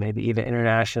and maybe even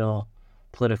international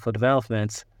political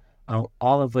developments,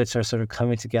 all of which are sort of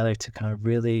coming together to kind of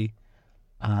really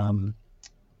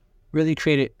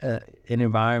create an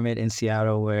environment in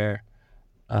Seattle where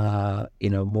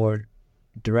more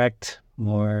direct,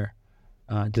 more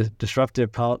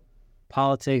disruptive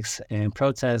politics and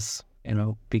protests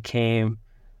became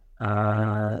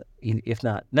if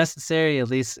not necessary, at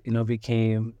least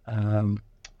became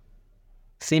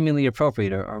seemingly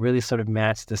appropriate or really sort of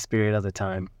matched the spirit of the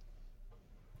time.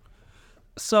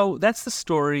 So that's the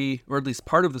story, or at least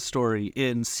part of the story,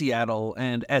 in Seattle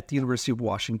and at the University of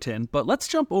Washington. But let's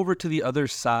jump over to the other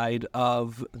side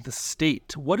of the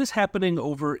state. What is happening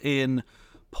over in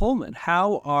Pullman?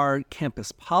 How are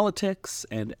campus politics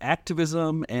and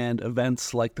activism and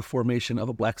events like the formation of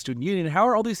a Black student union, how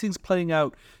are all these things playing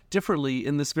out differently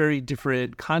in this very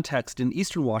different context in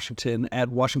Eastern Washington at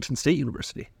Washington State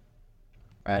University?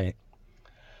 Right.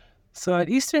 So in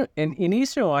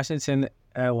Eastern Washington,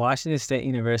 at Washington State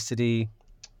University,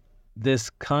 this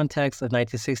context of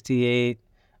 1968,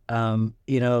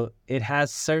 it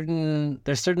has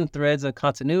there's certain threads of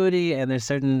continuity and there's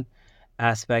certain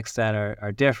aspects that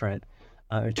are different.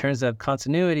 In terms of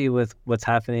continuity with what's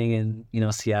happening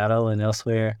in, Seattle and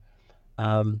elsewhere,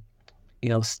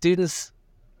 students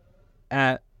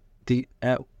at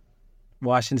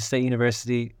Washington State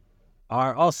University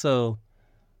are also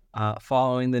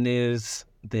following the news.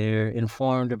 They're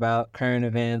informed about current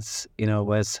events,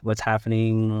 what's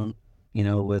happening,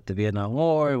 with the Vietnam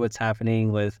War, what's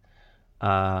happening with,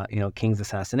 King's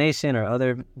assassination or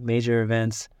other major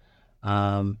events.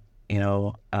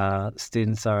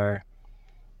 Students are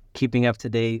keeping up to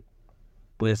date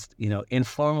with,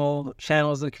 informal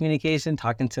channels of communication,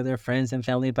 talking to their friends and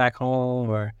family back home,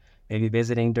 or maybe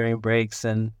visiting during breaks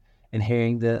and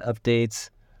hearing the updates.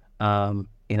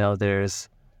 There's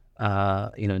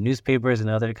newspapers and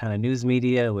other kind of news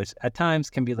media, which at times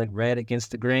can be like read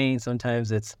against the grain.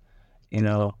 Sometimes it's,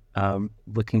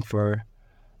 looking for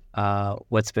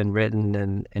what's been written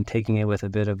and taking it with a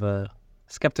bit of a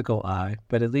skeptical eye.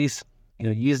 But at least,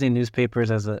 using newspapers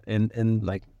in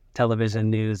like television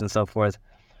news and so forth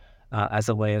as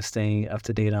a way of staying up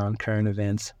to date on current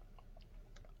events.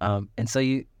 And so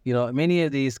many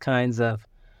of these kinds of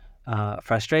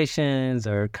frustrations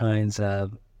or kinds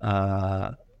of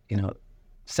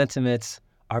sentiments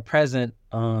are present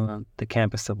on the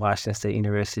campus of Washington State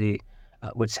University,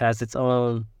 which has its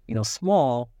own,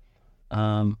 small,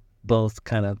 both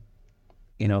kind of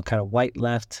white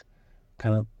left,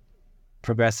 kind of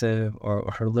progressive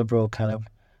or liberal kind of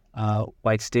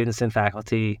white students and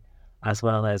faculty, as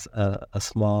well as a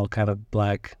small kind of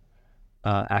Black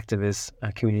activist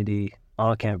community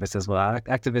on campus as well,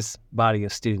 activist body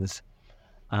of students.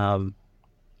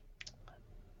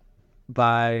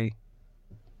 By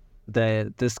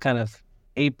this kind of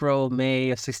April, May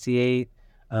of '68,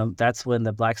 that's when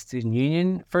the Black Student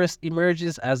Union first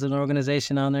emerges as an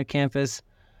organization on their campus.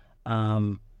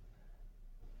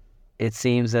 It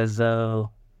seems as though,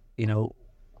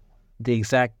 the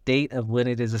exact date of when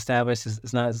it is established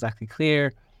is not exactly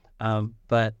clear,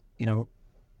 but,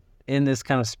 in this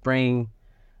kind of spring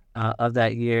of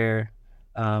that year,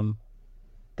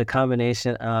 the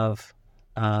combination of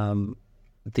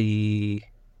the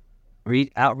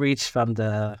outreach from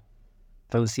the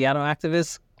Seattle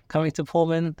activists coming to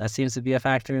Pullman, that seems to be a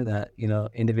factor, that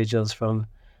individuals from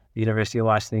the University of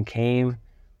Washington came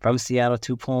from Seattle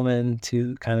to Pullman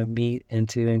to kind of meet and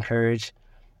to encourage.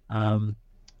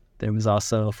 There was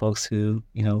also folks who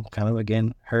kind of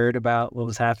again heard about what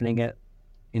was happening at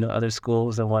other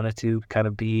schools and wanted to kind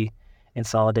of be in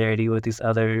solidarity with these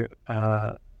other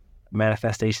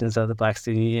manifestations of the Black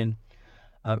Student Union.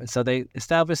 And so they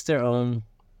established their own,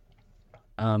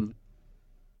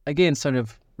 again, sort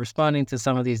of responding to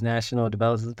some of these national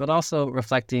developments, but also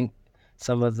reflecting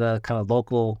some of the kind of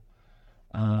local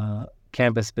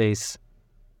campus-based,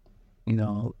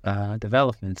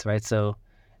 developments, right? So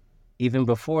even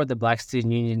before the Black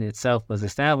Student Union itself was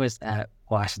established at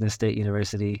Washington State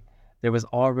University, there was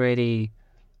already,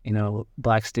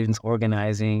 Black students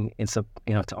organizing to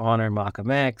honor Malcolm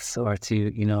X, or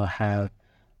to, have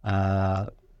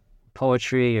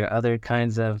poetry or other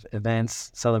kinds of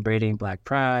events celebrating Black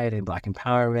pride and Black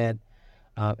empowerment.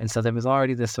 And so there was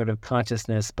already this sort of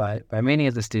consciousness by many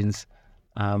of the students,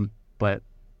 but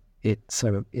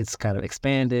it's kind of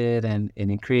expanded and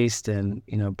increased and,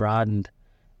 broadened.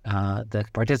 The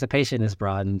participation is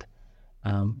broadened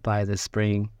by the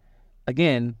spring.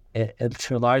 Again,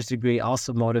 to a large degree,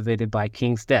 also motivated by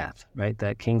King's death, right?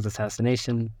 That King's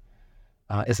assassination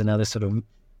is another sort of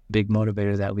big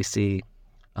motivator that we see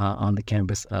on the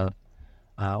campus of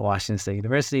Washington State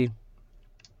University.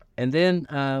 And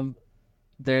then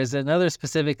there's another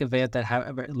specific event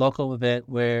local event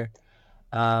where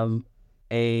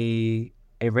a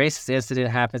racist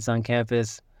incident happens on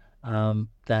campus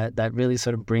that really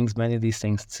sort of brings many of these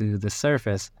things to the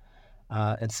surface.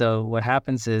 And so what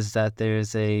happens is that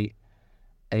there's a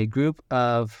group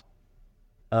of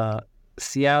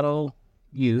Seattle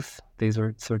youth, these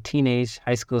were sort of teenage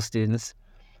high school students,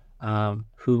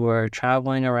 who were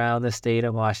traveling around the state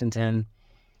of Washington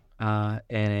in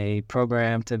a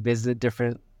program to visit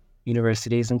different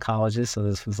universities and colleges. So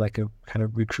this was like a kind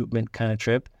of recruitment kind of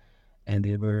trip. And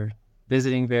they were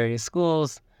visiting various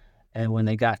schools. And when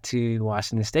they got to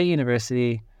Washington State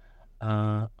University,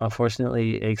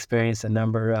 unfortunately experienced a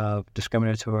number of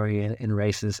discriminatory and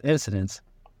racist incidents.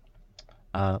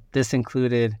 This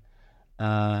included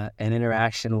an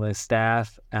interaction with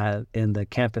staff in the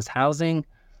campus housing,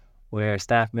 where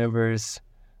staff members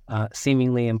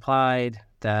seemingly implied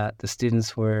that the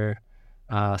students were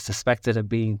suspected of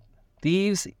being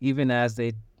thieves, even as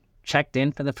they checked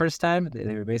in for the first time.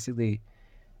 They were basically,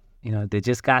 they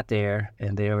just got there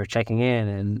and they were checking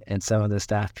in, and some of the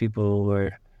staff people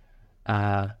were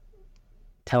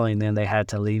telling them they had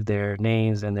to leave their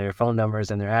names and their phone numbers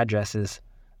and their addresses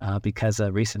because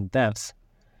of recent thefts.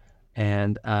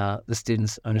 And the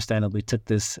students understandably took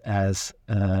this as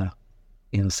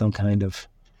some kind of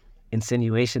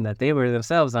insinuation that they were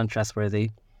themselves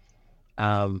untrustworthy.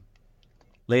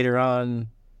 Later on,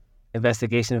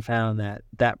 investigation found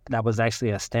that was actually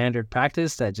a standard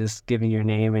practice, that just giving your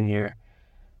name and your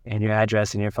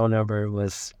address and your phone number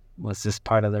was just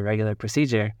part of the regular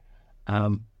procedure.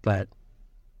 But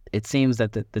it seems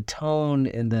that the tone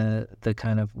and the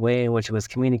kind of way in which it was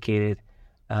communicated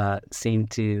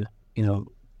seemed to,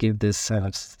 give this kind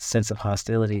of sense of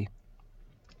hostility.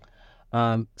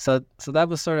 So that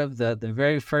was sort of the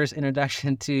very first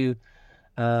introduction to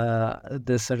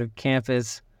this sort of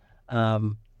campus.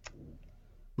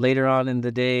 Later on in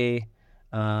the day,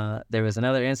 there was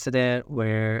another incident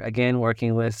where, again,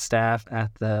 working with staff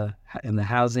in the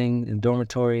housing and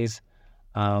dormitories,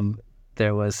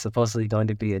 there was supposedly going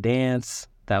to be a dance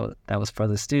that was for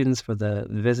the students, for the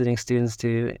visiting students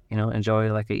to,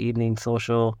 enjoy like an evening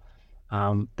social.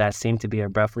 That seemed to be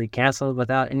abruptly canceled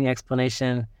without any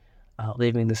explanation,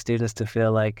 leaving the students to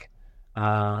feel like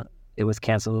it was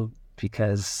canceled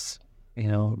because,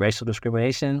 racial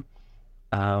discrimination.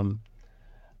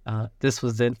 This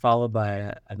was then followed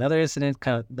by another incident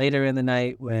kind of later in the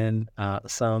night when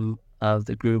some of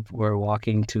the group were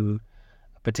walking to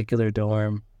a particular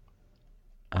dorm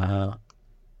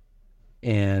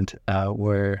and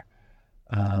were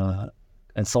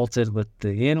insulted with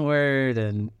the N-word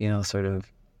and, sort of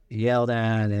yelled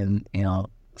at, and,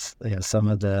 some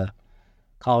of the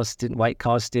white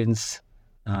college students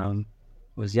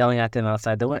was yelling at them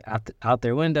out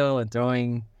their window and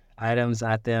throwing items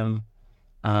at them,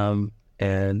 and,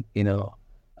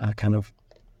 kind of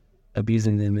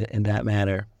abusing them in that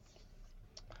manner.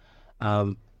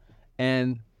 And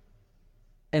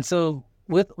so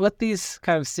with these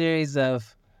kind of series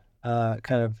of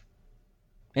kind of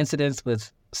incidents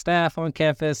with staff on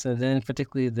campus, and then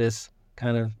particularly this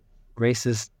kind of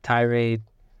racist tirade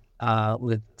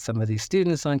with some of these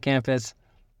students on campus,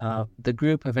 the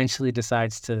group eventually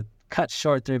decides to cut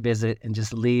short their visit and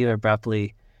just leave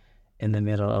abruptly in the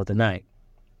middle of the night.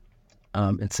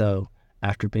 And so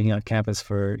after being on campus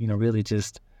for, really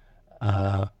just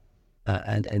an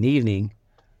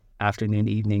afternoon,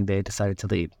 evening, they decided to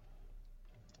leave.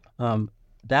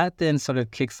 That then sort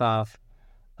of kicks off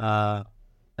a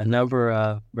number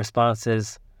of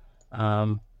responses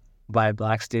by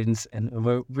Black students, and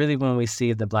really when we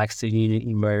see the Black Student Union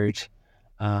emerge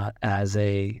as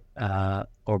a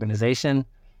organization.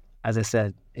 As I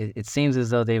said, it seems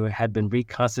as though they had been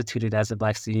reconstituted as a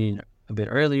Black Student Union a bit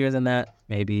earlier than that,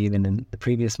 maybe even in the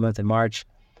previous month in March,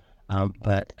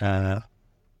 but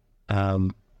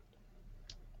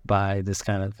by this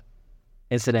kind of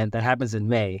incident that happens in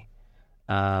May,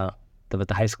 with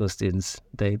the high school students,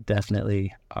 they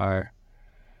definitely are,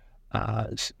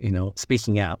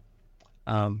 speaking out.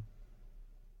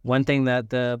 One thing that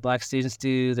the Black students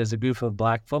do, there's a group of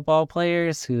Black football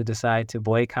players who decide to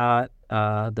boycott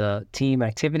the team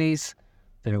activities.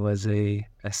 There was a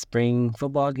spring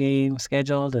football game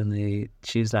scheduled, and they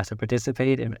choose not to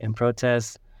participate in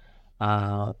protest.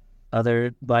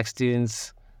 Other Black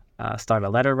students start a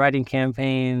letter writing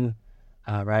campaign,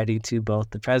 writing to both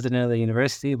the president of the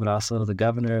university, but also the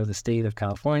governor of the state of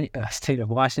state of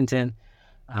Washington,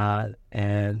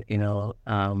 and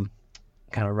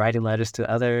kind of writing letters to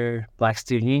other Black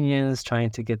student unions, trying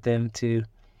to get them to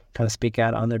kind of speak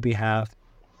out on their behalf.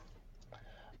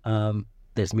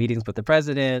 There's meetings with the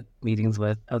president, meetings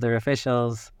with other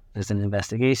officials. There's an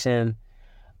investigation,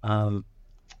 and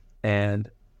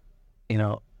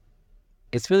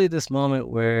it's really this moment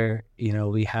where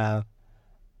we have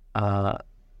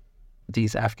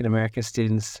these African American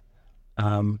students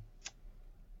and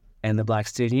the Black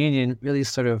Student Union really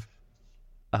sort of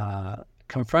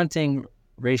confronting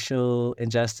racial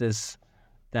injustice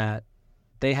that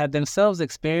they had themselves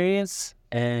experienced,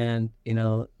 and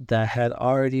that had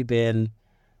already been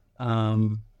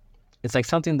it's like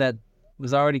something that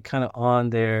was already kind of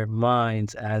on their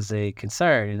minds as a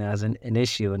concern and as an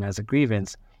issue and as a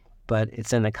grievance, but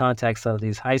it's in the context of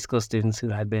these high school students who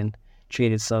had been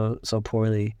treated so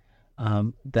poorly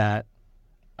that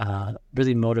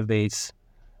really motivates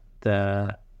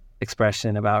the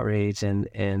expression of outrage and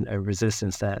a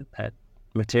resistance that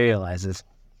materializes.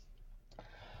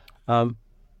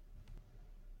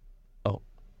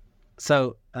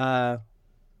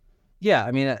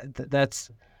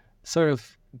 That's sort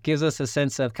of gives us a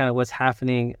sense of kind of what's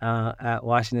happening at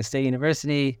Washington State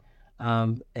University.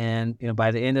 And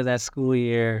by the end of that school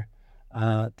year,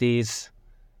 these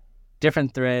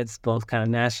different threads, both kind of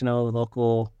national,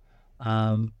 local,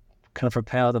 kind of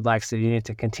propel the Black Student Union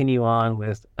to continue on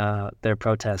with their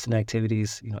protests and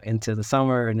activities, into the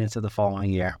summer and into the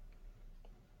following year.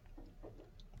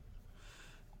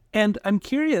 And I'm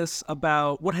curious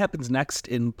about what happens next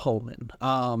in Pullman,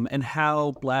 and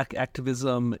how Black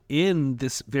activism in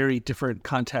this very different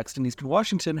context in Eastern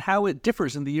Washington, how it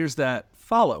differs in the years that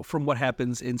follow from what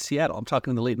happens in Seattle. I'm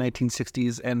talking in the late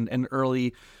 1960s and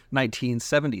early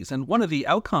 1970s. And one of the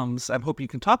outcomes I hope you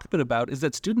can talk a bit about is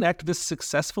that student activists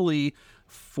successfully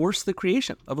forced the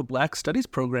creation of a Black Studies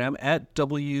program at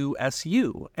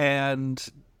WSU. And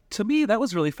to me, that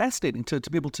was really fascinating to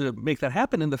be able to make that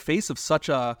happen in the face of such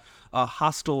a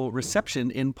hostile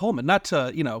reception in Pullman. Not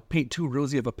to, paint too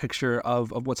rosy of a picture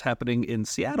of what's happening in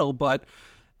Seattle, but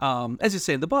as you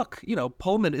say in the book,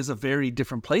 Pullman is a very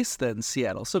different place than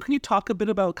Seattle. So can you talk a bit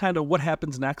about kind of what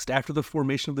happens next after the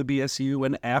formation of the BSU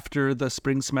and after the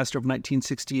spring semester of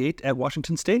 1968 at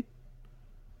Washington State?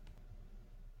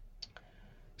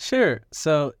 Sure.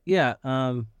 So, yeah,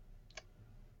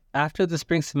 after the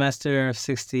spring semester of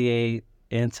 68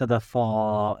 into the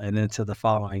fall and into the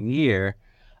following year,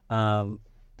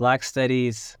 Black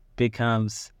Studies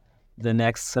becomes the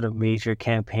next sort of major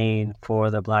campaign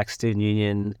for the Black Student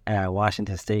Union at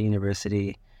Washington State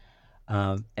University.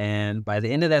 And by the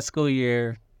end of that school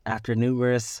year, after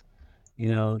numerous,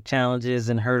 challenges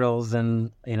and hurdles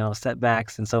and,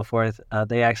 setbacks and so forth,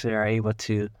 they actually are able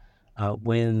to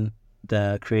win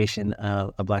the creation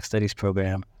of a Black Studies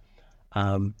program.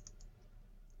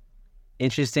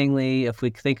 Interestingly, if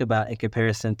we think about in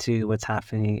comparison to what's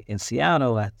happening in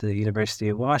Seattle at the University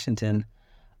of Washington,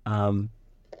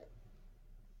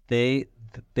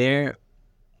 there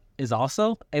is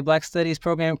also a Black Studies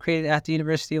program created at the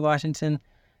University of Washington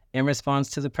in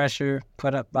response to the pressure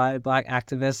put up by Black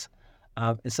activists.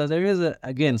 And so there is,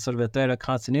 again, sort of a thread of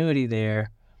continuity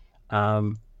there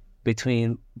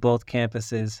between both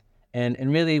campuses and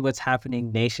really what's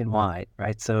happening nationwide,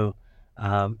 right? So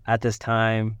at this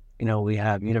time, we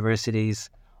have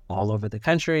universities all over the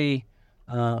country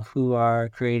who are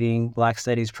creating Black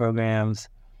Studies programs,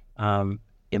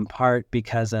 in part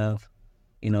because of,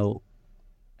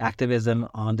 activism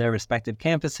on their respective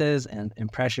campuses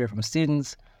and pressure from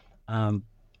students. And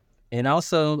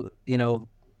also,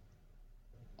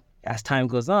 as time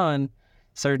goes on,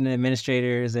 certain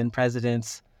administrators and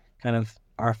presidents kind of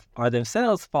are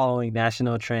themselves following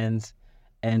national trends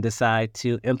and decide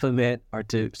to implement or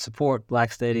to support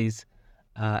Black Studies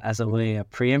as a way of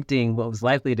preempting what was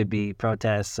likely to be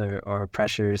protests or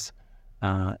pressures,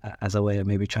 as a way of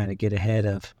maybe trying to get ahead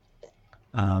of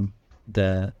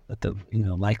the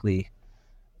likely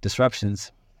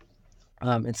disruptions.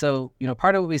 And so,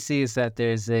 part of what we see is that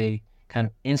there's a kind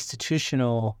of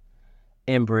institutional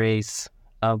embrace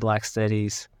of Black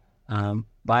Studies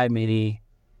by many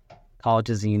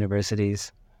colleges and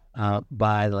universities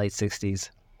by the late 60s.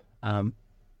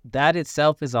 That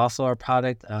itself is also a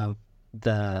product of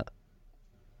the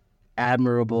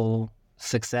admirable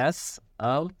success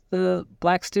of the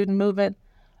Black student movement.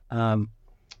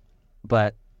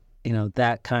 But,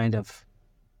 that kind of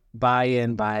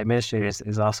buy-in by administrators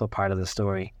is also part of the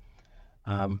story.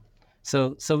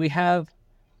 So we have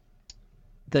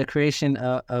the creation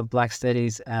of Black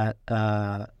Studies at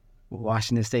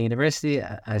Washington State University,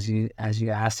 as you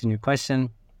asked in your question.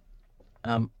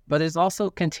 But there's also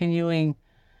continuing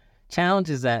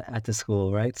challenges at the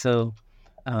school, right? So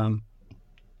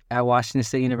at Washington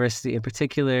State University in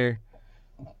particular,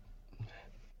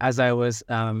 as I was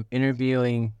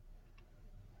interviewing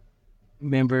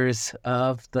members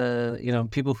of the,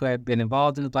 people who had been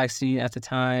involved in the Black Student Union at the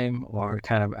time, or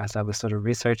kind of as I was sort of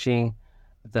researching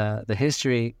the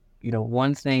history,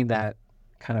 one thing that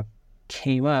kind of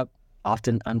came up,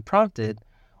 often unprompted,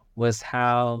 was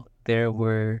how there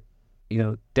were,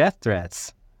 death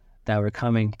threats that were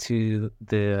coming to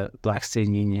the Black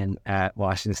Student Union at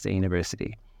Washington State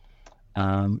University.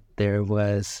 There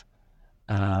was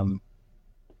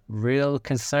real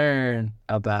concern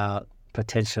about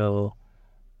potential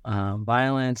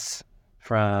violence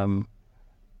from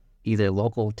either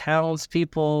local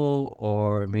townspeople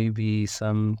or maybe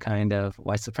some kind of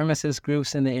white supremacist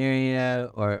groups in the area,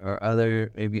 or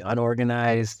other maybe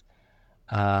unorganized,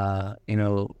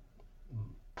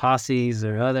 posses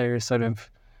or other sort of,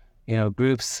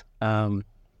 groups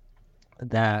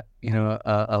that,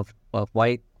 of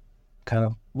white kind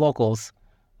of locals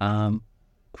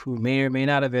who may or may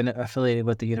not have been affiliated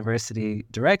with the university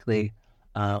directly,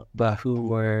 but who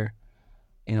were,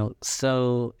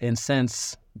 so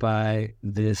incensed by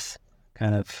this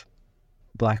kind of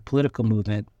Black political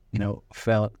movement,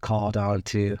 felt called on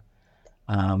to,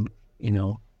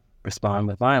 respond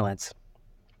with violence.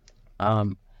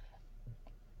 And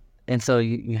so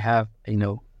you have,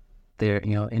 their,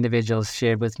 individuals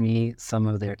shared with me some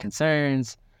of their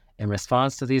concerns. In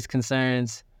response to these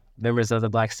concerns, members of the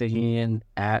Black Student Union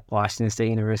at Washington State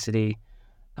University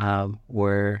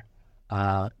were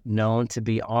known to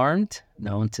be armed,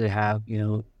 known to have,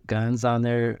 guns on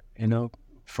their,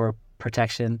 for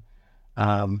protection,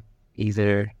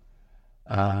 either,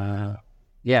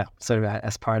 sort of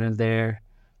as part of their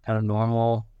kind of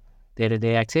normal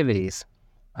day-to-day activities.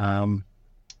 And,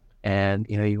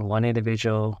 even one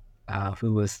individual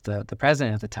who was the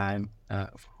president at the time,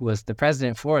 who was the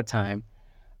president for a time,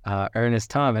 Ernest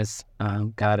Thomas,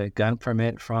 got a gun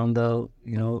permit from the,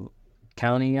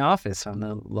 county office, from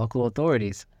the local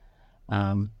authorities,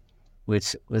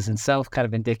 which was itself kind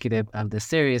of indicative of the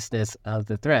seriousness of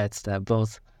the threats that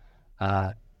both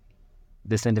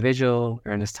this individual,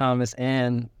 Ernest Thomas,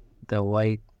 and the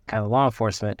white kind of law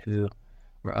enforcement who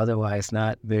were otherwise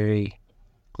not very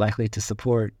likely to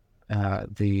support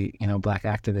the Black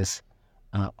activists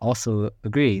also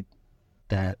agreed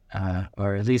that,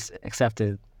 or at least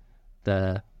accepted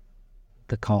the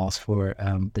calls for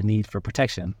the need for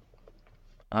protection.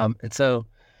 And so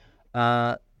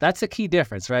that's a key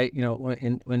difference, right?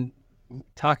 When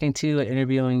talking to and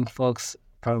interviewing folks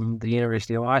from the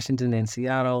University of Washington in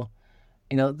Seattle,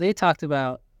 they talked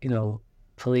about,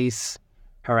 police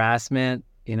harassment,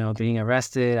 being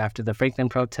arrested after the Franklin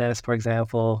protest, for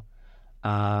example,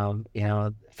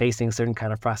 facing certain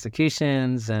kind of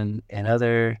prosecutions and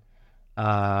other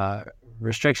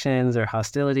restrictions or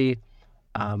hostility.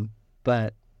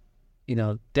 But,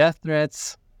 death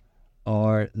threats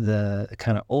or the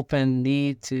kind of open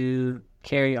need to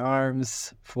carry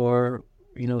arms for,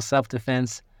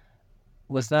 self-defense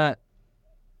was not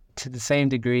to the same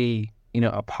degree,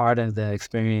 a part of the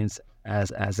experience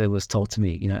as it was told to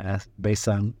me, as based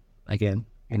on, again,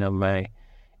 my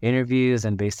interviews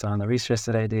and based on the research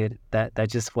that I did, that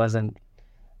just wasn't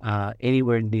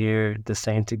anywhere near the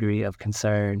same degree of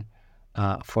concern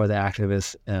for the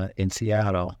activists in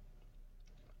Seattle.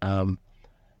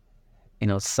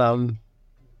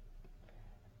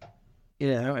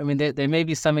 There may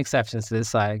be some exceptions to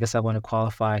this. I guess I want to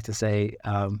qualify to say,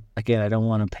 again, I don't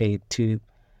want to paint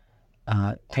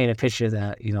a picture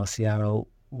that, Seattle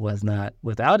was not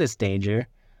without its danger,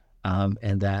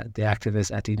 and that the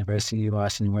activists at the University of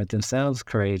Washington weren't themselves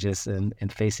courageous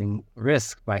and facing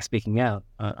risk by speaking out.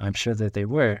 I'm sure that they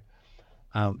were.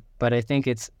 But I think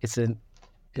it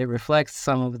reflects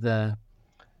some of the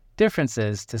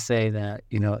differences to say that,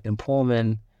 in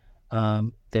Pullman,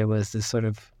 there was this sort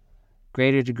of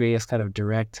greater degree of kind of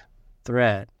direct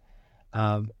threat.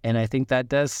 And I think that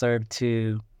does serve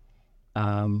to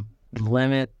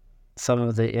limit some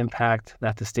of the impact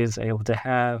that the students are able to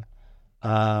have.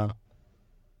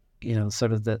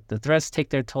 Sort of the threats take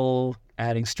their toll,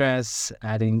 adding stress,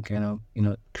 adding,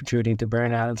 contributing to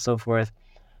burnout and so forth.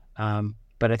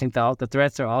 But I think the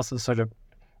threats are also sort of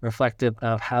reflective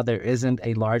of how there isn't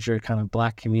a larger kind of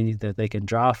Black community that they can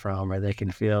draw from, or they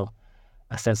can feel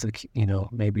a sense of,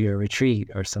 maybe a retreat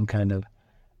or some kind of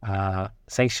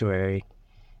sanctuary.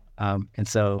 And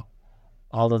so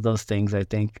all of those things, I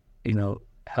think,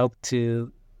 help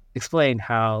to explain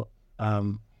how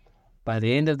by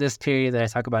the end of this period that I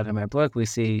talk about in my book, we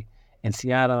see in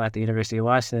Seattle at the University of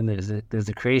Washington, there's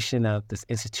a creation of this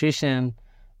institution,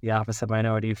 the Office of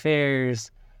Minority Affairs,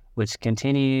 which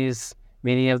continues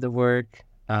many of the work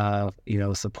of,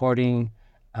 supporting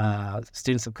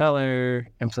students of color,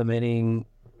 implementing,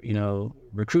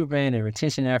 recruitment and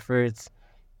retention efforts,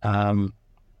 and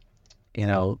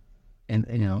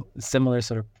similar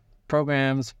sort of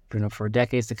programs, for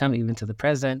decades to come, even to the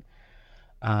present.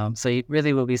 So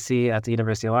really what we see at the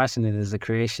University of Washington is the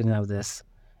creation of this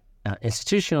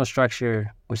institutional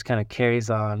structure, which kind of carries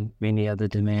on many of the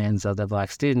demands of the Black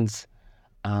students.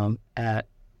 At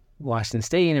Washington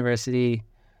State University,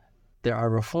 there are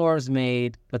reforms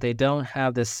made, but they don't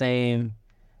have the same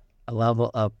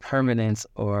level of permanence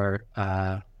or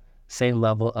same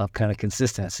level of kind of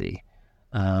consistency.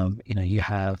 You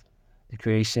have the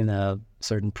creation of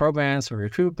certain programs for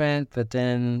recruitment, but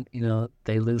then,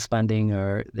 they lose funding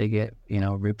or they get,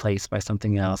 replaced by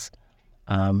something else.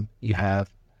 You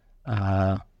have,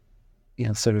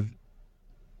 sort of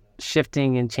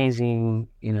shifting and changing,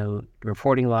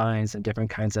 reporting lines and different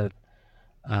kinds of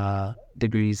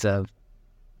degrees of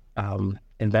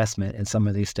investment in some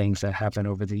of these things that happen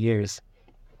over the years.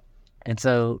 And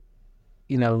so,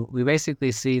 we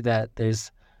basically see that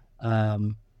there's a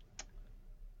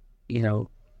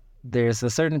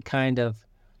certain kind of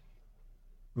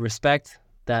respect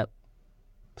that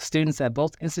students at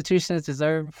both institutions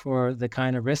deserve for the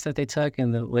kind of risks that they took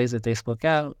and the ways that they spoke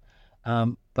out.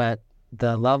 But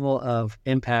the level of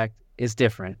impact is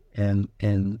different. And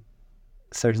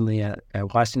certainly at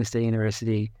Washington State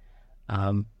University,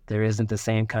 there isn't the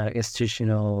same kind of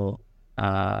institutional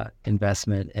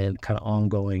investment and kind of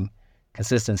ongoing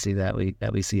consistency that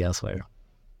we see elsewhere.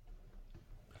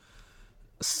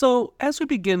 So as we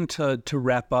begin to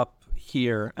wrap up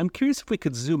here, I'm curious if we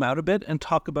could zoom out a bit and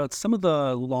talk about some of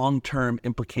the long-term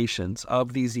implications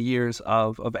of these years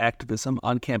of activism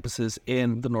on campuses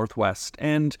in the Northwest.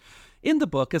 And in the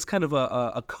book, as kind of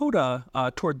a coda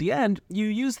toward the end, you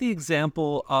use the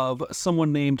example of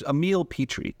someone named Emil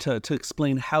Petrie to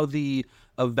explain how the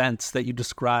events that you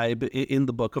describe in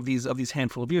the book of these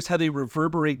handful of years, how they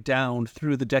reverberate down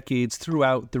through the decades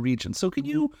throughout the region. So can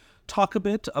you talk a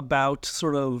bit about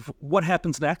sort of what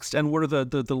happens next and what are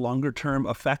the longer term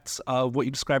effects of what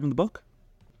you describe in the book?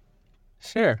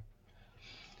 Sure.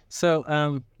 So,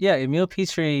 Emil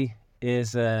Petrie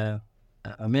is a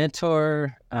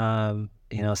mentor,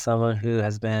 someone who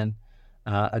has been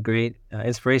a great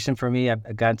inspiration for me.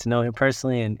 I've gotten to know him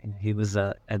personally, and he was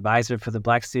an advisor for the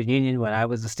Black Student Union when I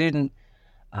was a student.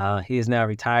 He is now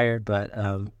retired, but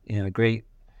a great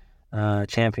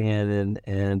champion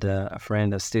and a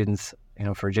friend of students,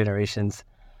 for generations.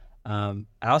 I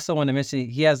also want to mention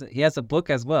he has a book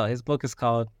as well. His book is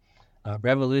called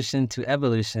Revolution to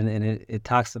Evolution, and it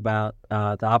talks about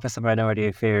the Office of Minority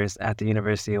Affairs at the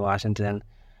University of Washington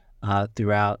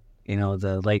throughout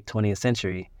the late 20th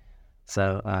century.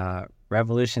 So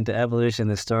Revolution to Evolution,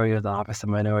 the story of the Office of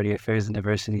Minority Affairs and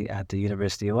Diversity at the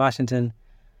University of Washington.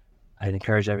 I'd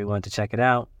encourage everyone to check it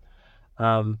out.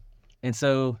 And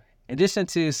so in addition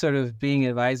to sort of being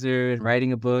an advisor and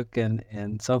writing a book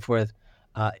and so forth,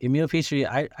 Emil Petrie,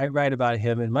 I write about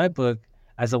him in my book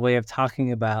as a way of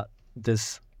talking about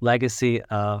this legacy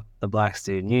of the Black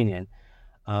Student Union.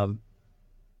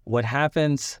 What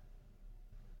happens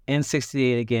in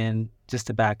 68, again, just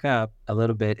to back up a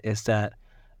little bit, is that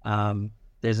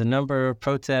there's a number of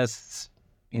protests,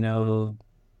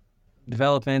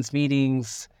 developments,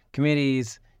 meetings,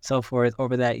 committees, so forth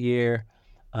over that year.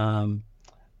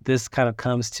 This kind of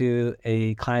comes to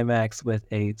a climax with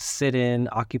a sit-in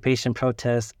occupation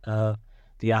protest of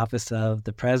the office of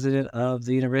the president of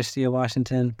the University of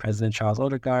Washington, President Charles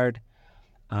Odegaard.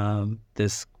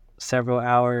 This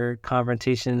several-hour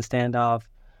confrontation standoff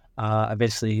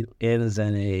eventually ends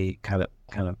in a kind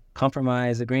of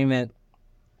compromise agreement.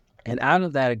 And out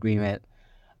of that agreement,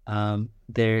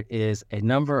 there is a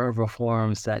number of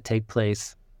reforms that take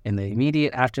place in the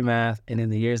immediate aftermath and in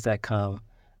the years that come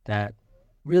that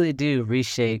really do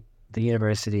reshape the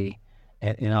university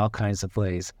in all kinds of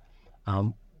ways.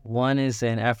 One is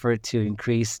an effort to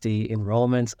increase the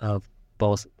enrollments of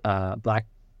both Black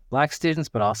students,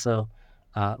 but also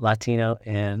Latino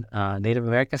and Native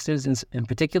American students in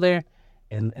particular,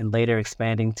 and later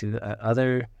expanding to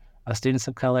other students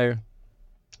of color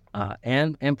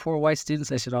and poor white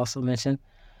students, I should also mention.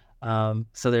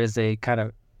 So there's a kind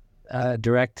of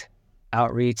direct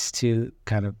outreach to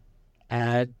kind of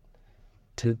add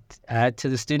to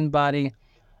the student body.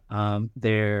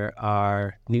 There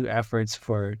are new efforts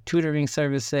for tutoring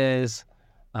services,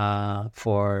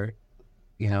 for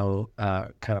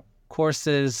kind of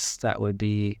courses that would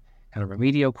be kind of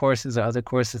remedial courses or other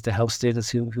courses to help students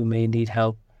who may need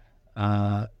help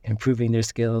improving their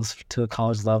skills to a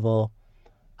college level.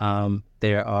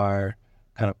 There are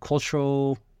kind of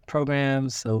cultural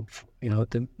programs. So,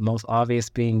 the most obvious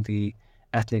being the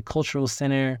Ethnic Cultural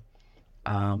Center,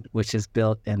 which is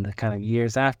built in the kind of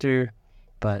years after,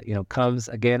 but, comes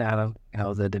again out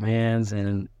of, the demands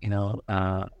and,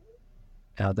 the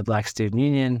Black Student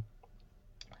Union.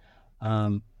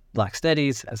 Black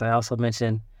Studies, as I also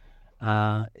mentioned,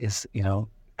 is,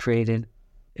 created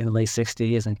in the late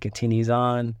 60s and continues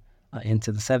on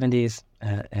into the 70s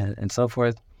and so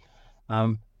forth.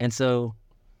 And so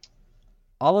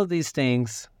all of these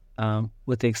things,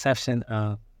 with the exception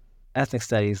of ethnic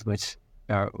studies, with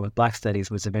Black Studies,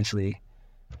 which eventually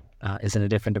is in a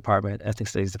different department, ethnic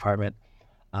studies department,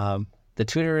 the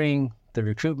tutoring, the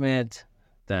recruitment,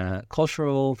 the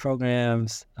cultural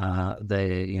programs,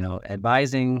 the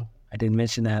advising. I didn't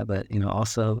mention that, but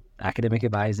also academic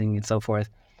advising and so forth.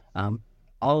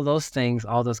 All of those things,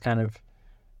 all those kind of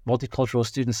multicultural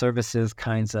student services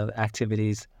kinds of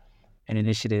activities and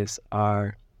initiatives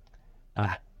are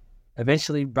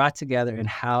eventually brought together and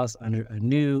housed under a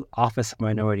new Office of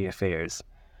Minority Affairs.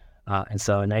 And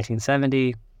so in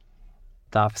 1970,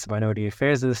 the Office of Minority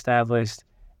Affairs is established,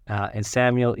 and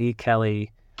Samuel E.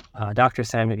 Kelly, Dr.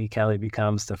 Samuel E. Kelly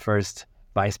becomes the first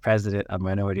Vice President of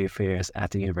Minority Affairs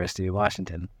at the University of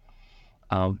Washington.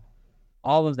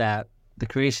 All of that, the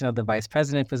creation of the Vice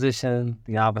President position,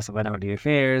 the Office of Minority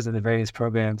Affairs, and the various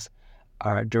programs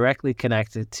are directly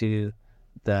connected to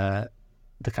the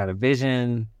kind of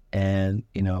vision and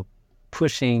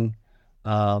pushing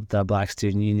of the Black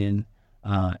Student Union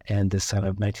and this kind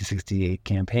of 1968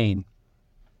 campaign.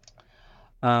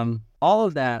 All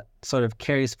of that sort of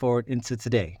carries forward into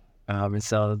today. And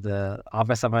so the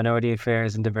Office of Minority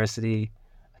Affairs and Diversity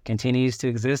continues to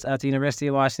exist at the University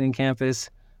of Washington campus.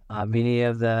 Many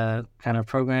of the kind of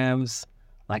programs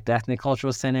like the Ethnic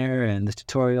Cultural Center and the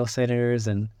tutorial centers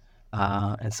and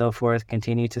so forth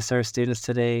continue to serve students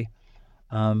today.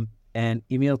 And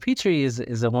Emil Petrie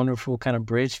is a wonderful kind of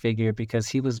bridge figure because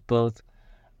he was both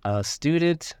a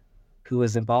student who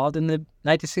was involved in the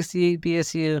 1968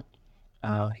 BSU.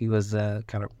 He was a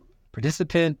kind of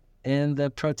participant in the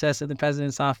protests in the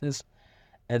president's office.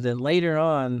 And then later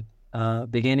on,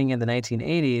 beginning in the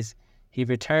 1980s, he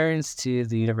returns to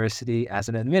the university as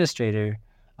an administrator,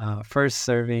 first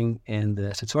serving in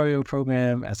the tutorial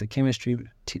program as a chemistry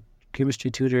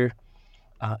tutor,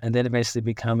 and then eventually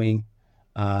becoming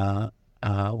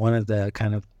one of the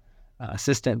kind of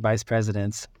assistant vice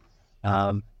presidents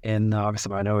in the Office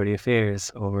of Minority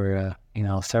Affairs over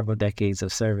several decades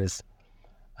of service.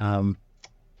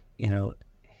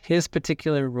 His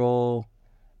particular role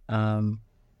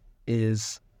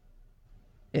is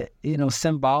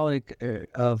symbolic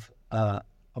of a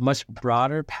much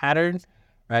broader pattern,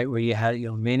 right? Where you had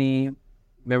many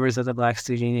members of the Black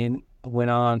Student Union went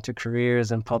on to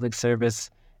careers in public service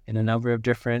in a number of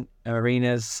different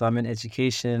arenas, some in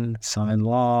education, some in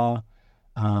law,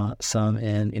 some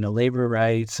in labor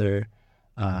rights or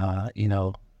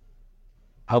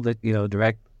public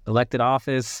direct elected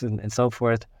office and so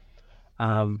forth.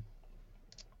 And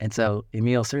so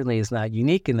Emil certainly is not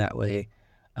unique in that way,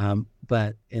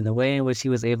 but in the way in which he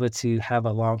was able to have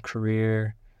a long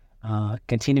career,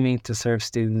 continuing to serve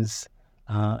students,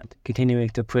 continuing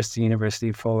to push the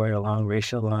university forward along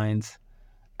racial lines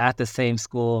at the same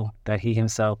school that he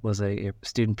himself was a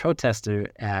student protester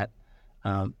at,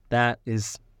 that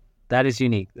is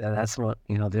unique. That's what,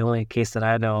 the only case that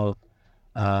I know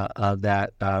of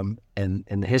that in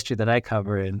the history that I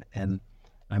cover, and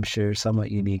I'm sure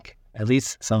somewhat unique, at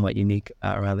least somewhat unique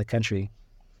around the country.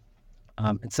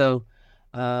 And so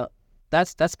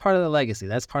that's part of the legacy.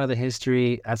 That's part of the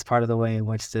history. That's part of the way in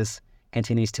which this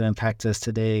continues to impact us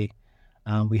today.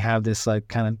 We have this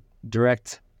kind of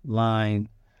direct line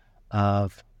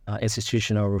of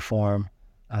institutional reform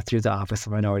through the Office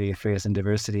of Minority Affairs and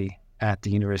Diversity at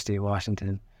the University of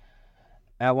Washington.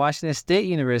 At Washington State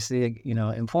University,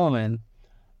 in Pullman,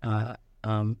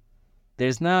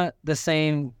 there's not the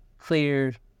same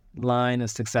clear line of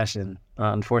succession.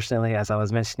 Unfortunately, as I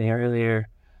was mentioning earlier,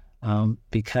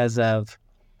 because of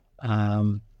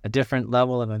a different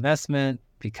level of investment,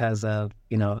 because of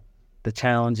the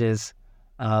challenges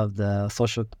of the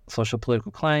social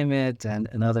political climate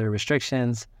and other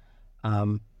restrictions,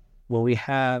 what we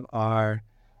have are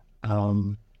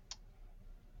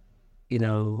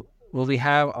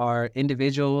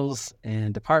individuals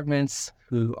and departments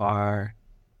who are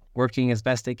working as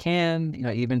best they can.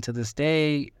 Even to this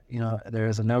day,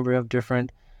 there's a number of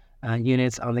different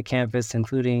units on the campus,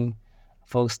 including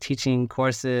folks teaching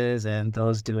courses and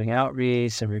those doing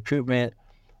outreach and recruitment,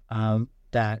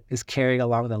 that is carrying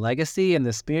along the legacy and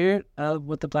the spirit of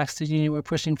what the Black Student Union were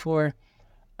pushing for,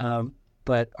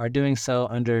 but are doing so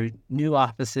under new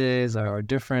offices or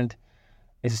different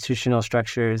institutional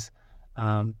structures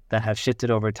that have shifted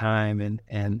over time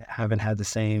and haven't had the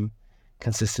same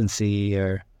consistency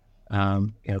or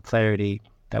clarity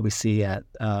that we see at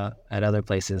other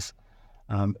places.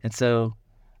 And so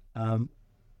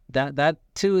that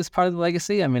too is part of the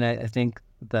legacy. I mean, I think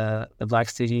the Black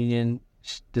Student Union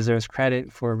deserves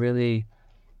credit for really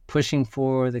pushing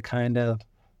for the kind of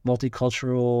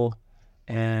multicultural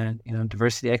and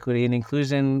diversity, equity, and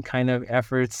inclusion kind of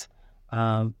efforts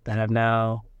that have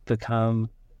now become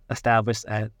established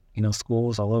at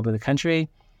schools all over the country.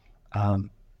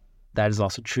 That is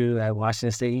also true at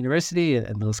Washington State University,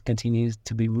 and those continue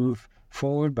to be moved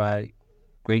forward by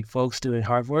great folks doing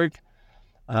hard work.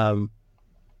 We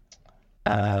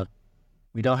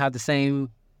don't have the same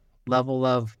level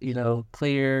of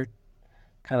clear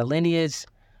kind of lineage,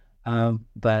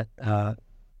 but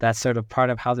that's sort of part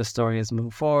of how the story has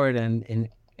moved forward.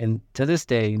 And to this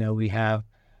day, we have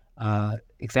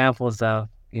examples of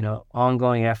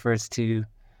ongoing efforts to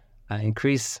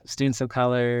increase students of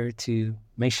color, to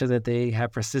make sure that they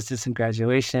have persistence in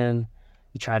graduation,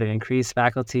 to try to increase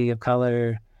faculty of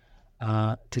color,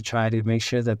 to try to make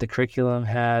sure that the curriculum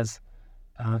has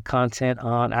content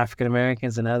on African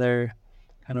Americans and other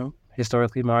kind of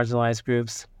historically marginalized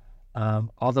groups.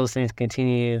 All those things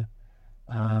continue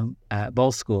at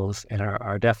both schools and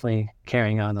are definitely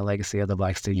carrying on the legacy of the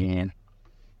Black Student Union.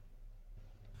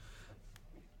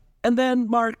 And then,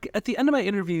 Marc, at the end of my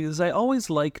interviews, I always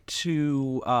like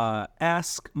to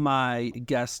ask my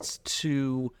guests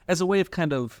to, as a way of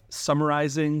kind of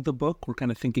summarizing the book, we're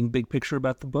kind of thinking big picture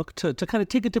about the book, to kind of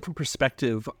take a different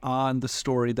perspective on the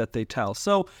story that they tell.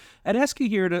 So I'd ask you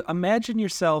here to imagine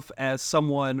yourself as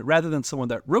someone, rather than someone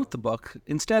that wrote the book,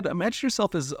 instead imagine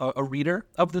yourself as a reader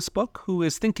of this book who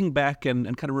is thinking back and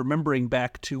kind of remembering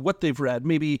back to what they've read,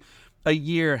 maybe a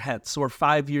year hence or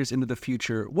 5 years into the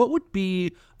future. What would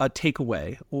be a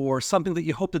takeaway or something that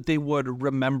you hope that they would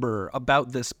remember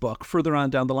about this book further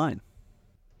on down the line?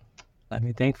 Let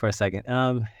me think for a second.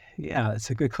 Yeah,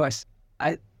 that's a good question.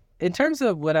 In terms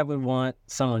of what I would want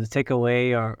someone to take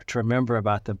away or to remember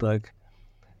about the book,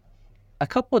 a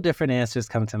couple of different answers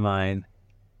come to mind,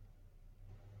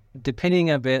 depending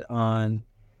a bit on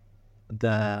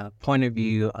the point of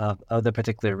view of the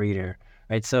particular reader,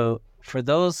 right? So for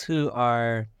those who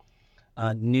are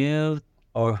new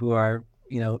or who are,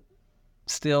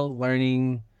 still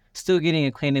learning, still getting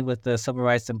acquainted with the civil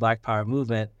rights and Black Power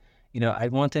movement, I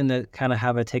want them to kind of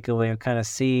have a takeaway of kind of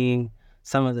seeing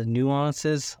some of the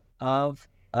nuances of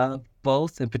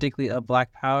both, and particularly of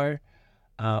Black Power.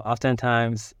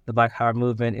 Oftentimes, the Black Power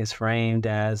movement is framed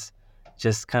as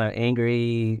just kind of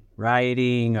angry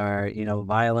rioting or,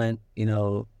 violent,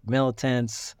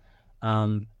 militants.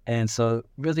 And so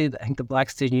really, I think the Black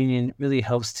Student Union really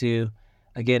helps to,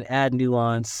 again, add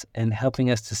nuance and helping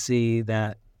us to see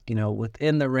that,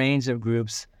 within the range of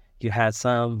groups, you had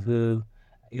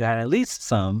at least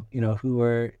some, who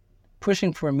were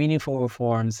pushing for meaningful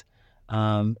reforms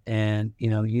and,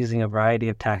 using a variety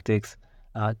of tactics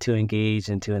to engage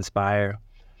and to inspire.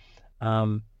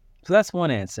 So that's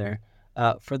one answer.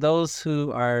 For those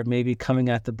who are maybe coming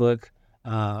at the book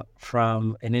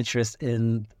from an interest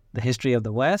in the history of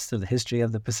the West or the history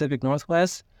of the Pacific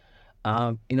Northwest,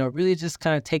 really just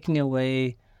kind of taking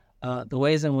away the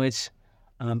ways in which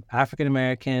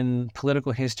African-American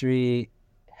political history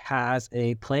has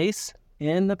a place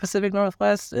in the Pacific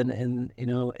Northwest and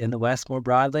in the West more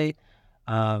broadly,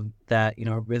 that,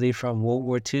 really from World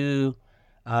War II,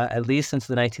 at least into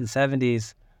the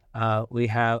 1970s, we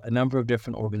have a number of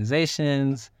different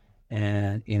organizations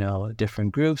and,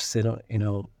 different groups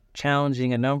that,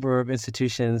 challenging a number of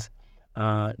institutions,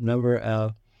 number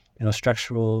of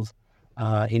structural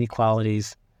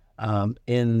inequalities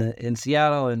in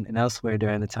Seattle and elsewhere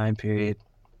during the time period,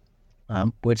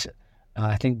 which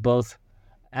I think both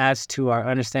adds to our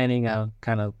understanding of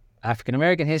kind of African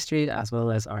American history as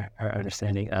well as our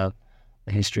understanding of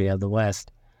the history of the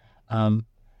West. And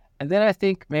then I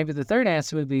think maybe the third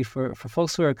answer would be for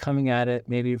folks who are coming at it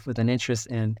maybe with an interest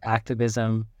in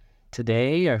activism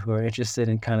today, or who are interested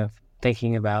in kind of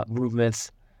thinking about movements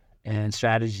and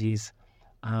strategies.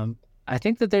 I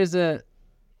think that there's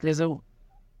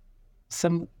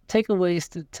some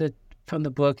takeaways to from the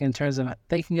book in terms of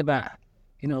thinking about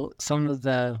some of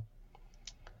the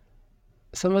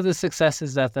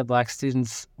successes that the Black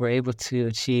students were able to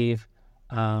achieve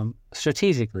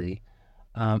strategically.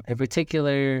 In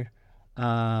particular,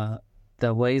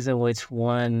 the ways in which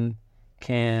one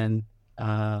can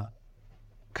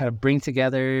kind of bring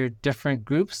together different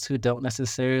groups who don't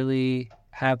necessarily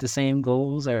have the same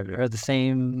goals or the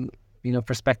same,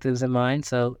 perspectives in mind.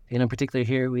 So, in particular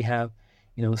here we have,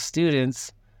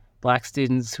 students, Black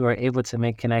students who are able to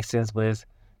make connections with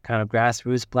kind of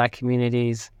grassroots Black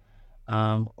communities,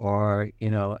 or,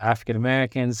 African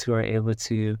Americans who are able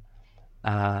to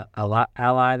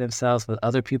ally themselves with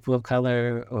other people of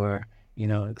color or,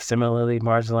 similarly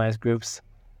marginalized groups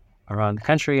around the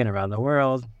country and around the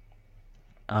world.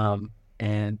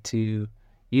 And to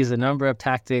use a number of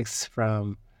tactics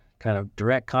from kind of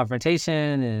direct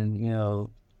confrontation and,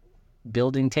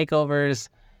 building takeovers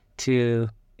to,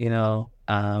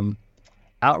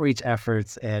 outreach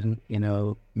efforts and,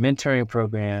 mentoring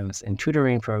programs and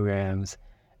tutoring programs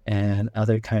and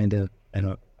other kind of,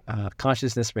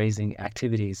 consciousness raising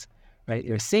activities, right?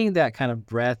 You're seeing that kind of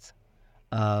breadth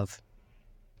of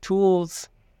tools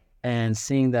and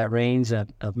seeing that range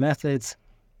of methods,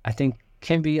 I think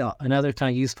can be another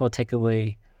kind of useful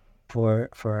takeaway for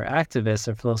activists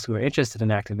or for those who are interested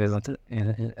in activism.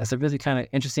 And as a really kind of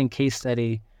interesting case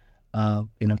study of,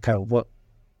 kind of what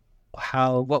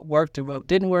worked or what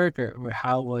didn't work, or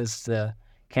how was the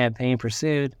campaign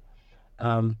pursued,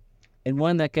 and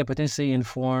one that could potentially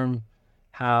inform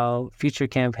how future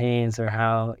campaigns or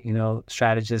how,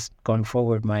 strategists going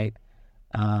forward might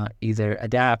either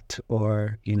adapt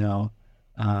or,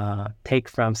 take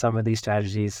from some of these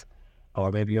strategies or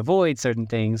maybe avoid certain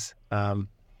things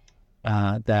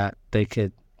that they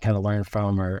could kind of learn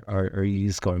from or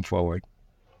use going forward.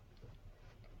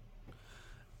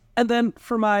 And then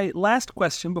for my last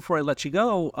question before I let you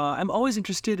go, I'm always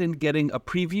interested in getting a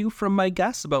preview from my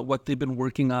guests about what they've been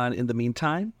working on in the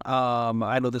meantime.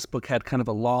 I know this book had kind of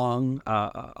a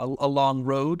long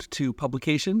road to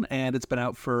publication, and it's been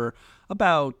out for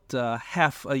about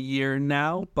half a year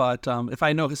now. But if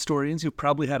I know historians, you've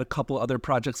probably had a couple other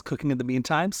projects cooking in the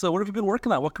meantime. So what have you been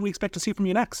working on? What can we expect to see from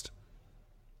you next?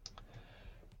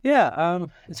 Yeah,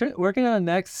 working on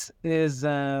next is,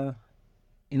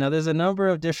 there's a number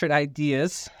of different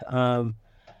ideas. And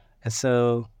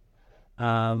so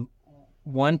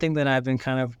one thing that I've been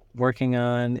kind of working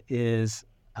on is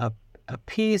a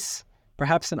piece,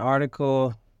 perhaps an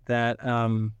article that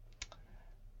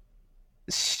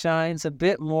shines a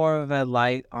bit more of a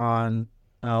light on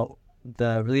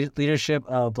the leadership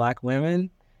of Black women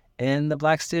in the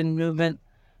Black student movement.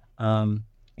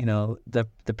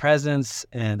 The presence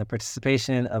and the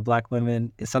participation of Black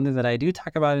women is something that I do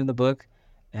talk about in the book.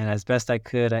 And as best I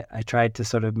could, I tried to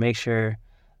sort of make sure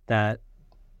that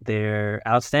their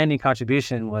outstanding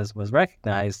contribution was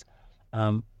recognized.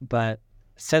 But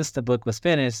since the book was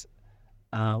finished,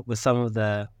 with some of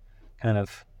the kind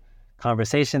of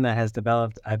conversation that has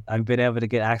developed, I've been able to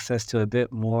get access to a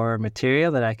bit more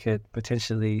material that I could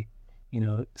potentially,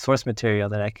 source material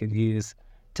that I could use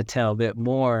to tell a bit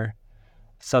more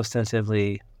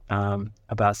substantively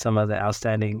about some of the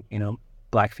outstanding,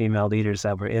 Black female leaders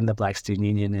that were in the Black Student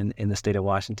Union in the state of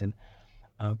Washington.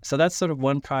 So that's sort of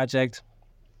one project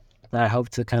that I hope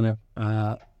to kind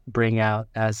of bring out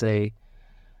as an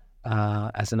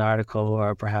article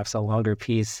or perhaps a longer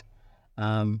piece.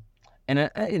 And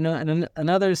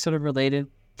another sort of related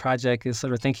project is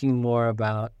sort of thinking more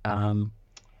about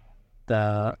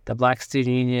the Black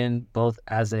Student Union, both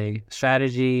as a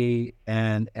strategy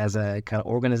and as a kind of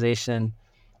organization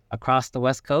across the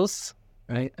West Coast,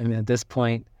 right? I mean, at this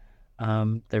point,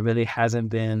 there really hasn't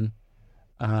been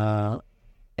a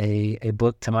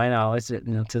book, to my knowledge,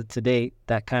 to date,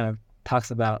 that kind of talks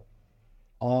about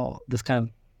all this kind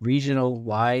of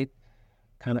regional-wide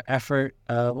kind of effort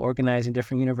of organizing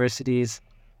different universities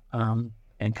and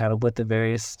kind of what the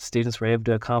various students were able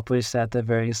to accomplish at the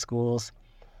various schools.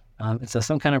 And so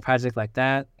some kind of project like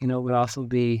that, would also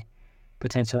be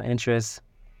potential interest.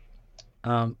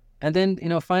 And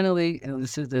then, finally,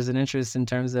 there's an interest in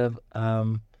terms of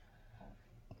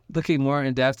looking more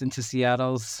in depth into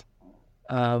Seattle's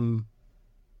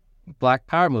Black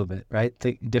Power movement, right?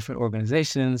 Different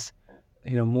organizations,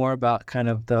 more about kind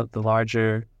of the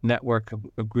larger network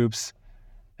of groups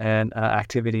and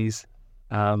activities.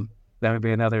 That would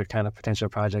be another kind of potential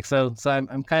project. So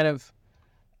I'm kind of,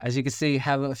 as you can see,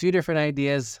 have a few different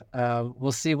ideas.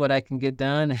 We'll see what I can get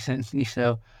done and,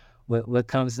 what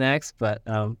comes next. But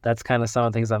that's kind of some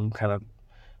of the things I'm kind of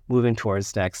moving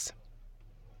towards next.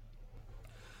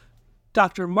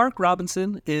 Dr. Marc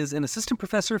Robinson is an assistant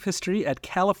professor of history at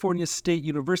California State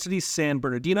University, San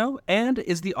Bernardino, and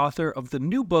is the author of the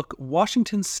new book,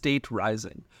 Washington State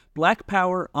Rising: Black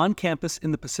Power on Campus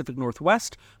in the Pacific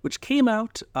Northwest, which came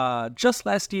out just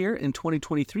last year in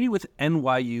 2023 with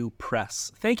NYU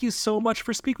Press. Thank you so much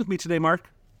for speaking with me today, Marc.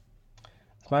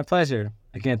 It's my pleasure.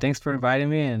 Again, thanks for inviting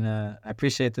me, and I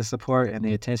appreciate the support and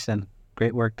the attention.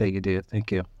 Great work that you do.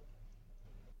 Thank you.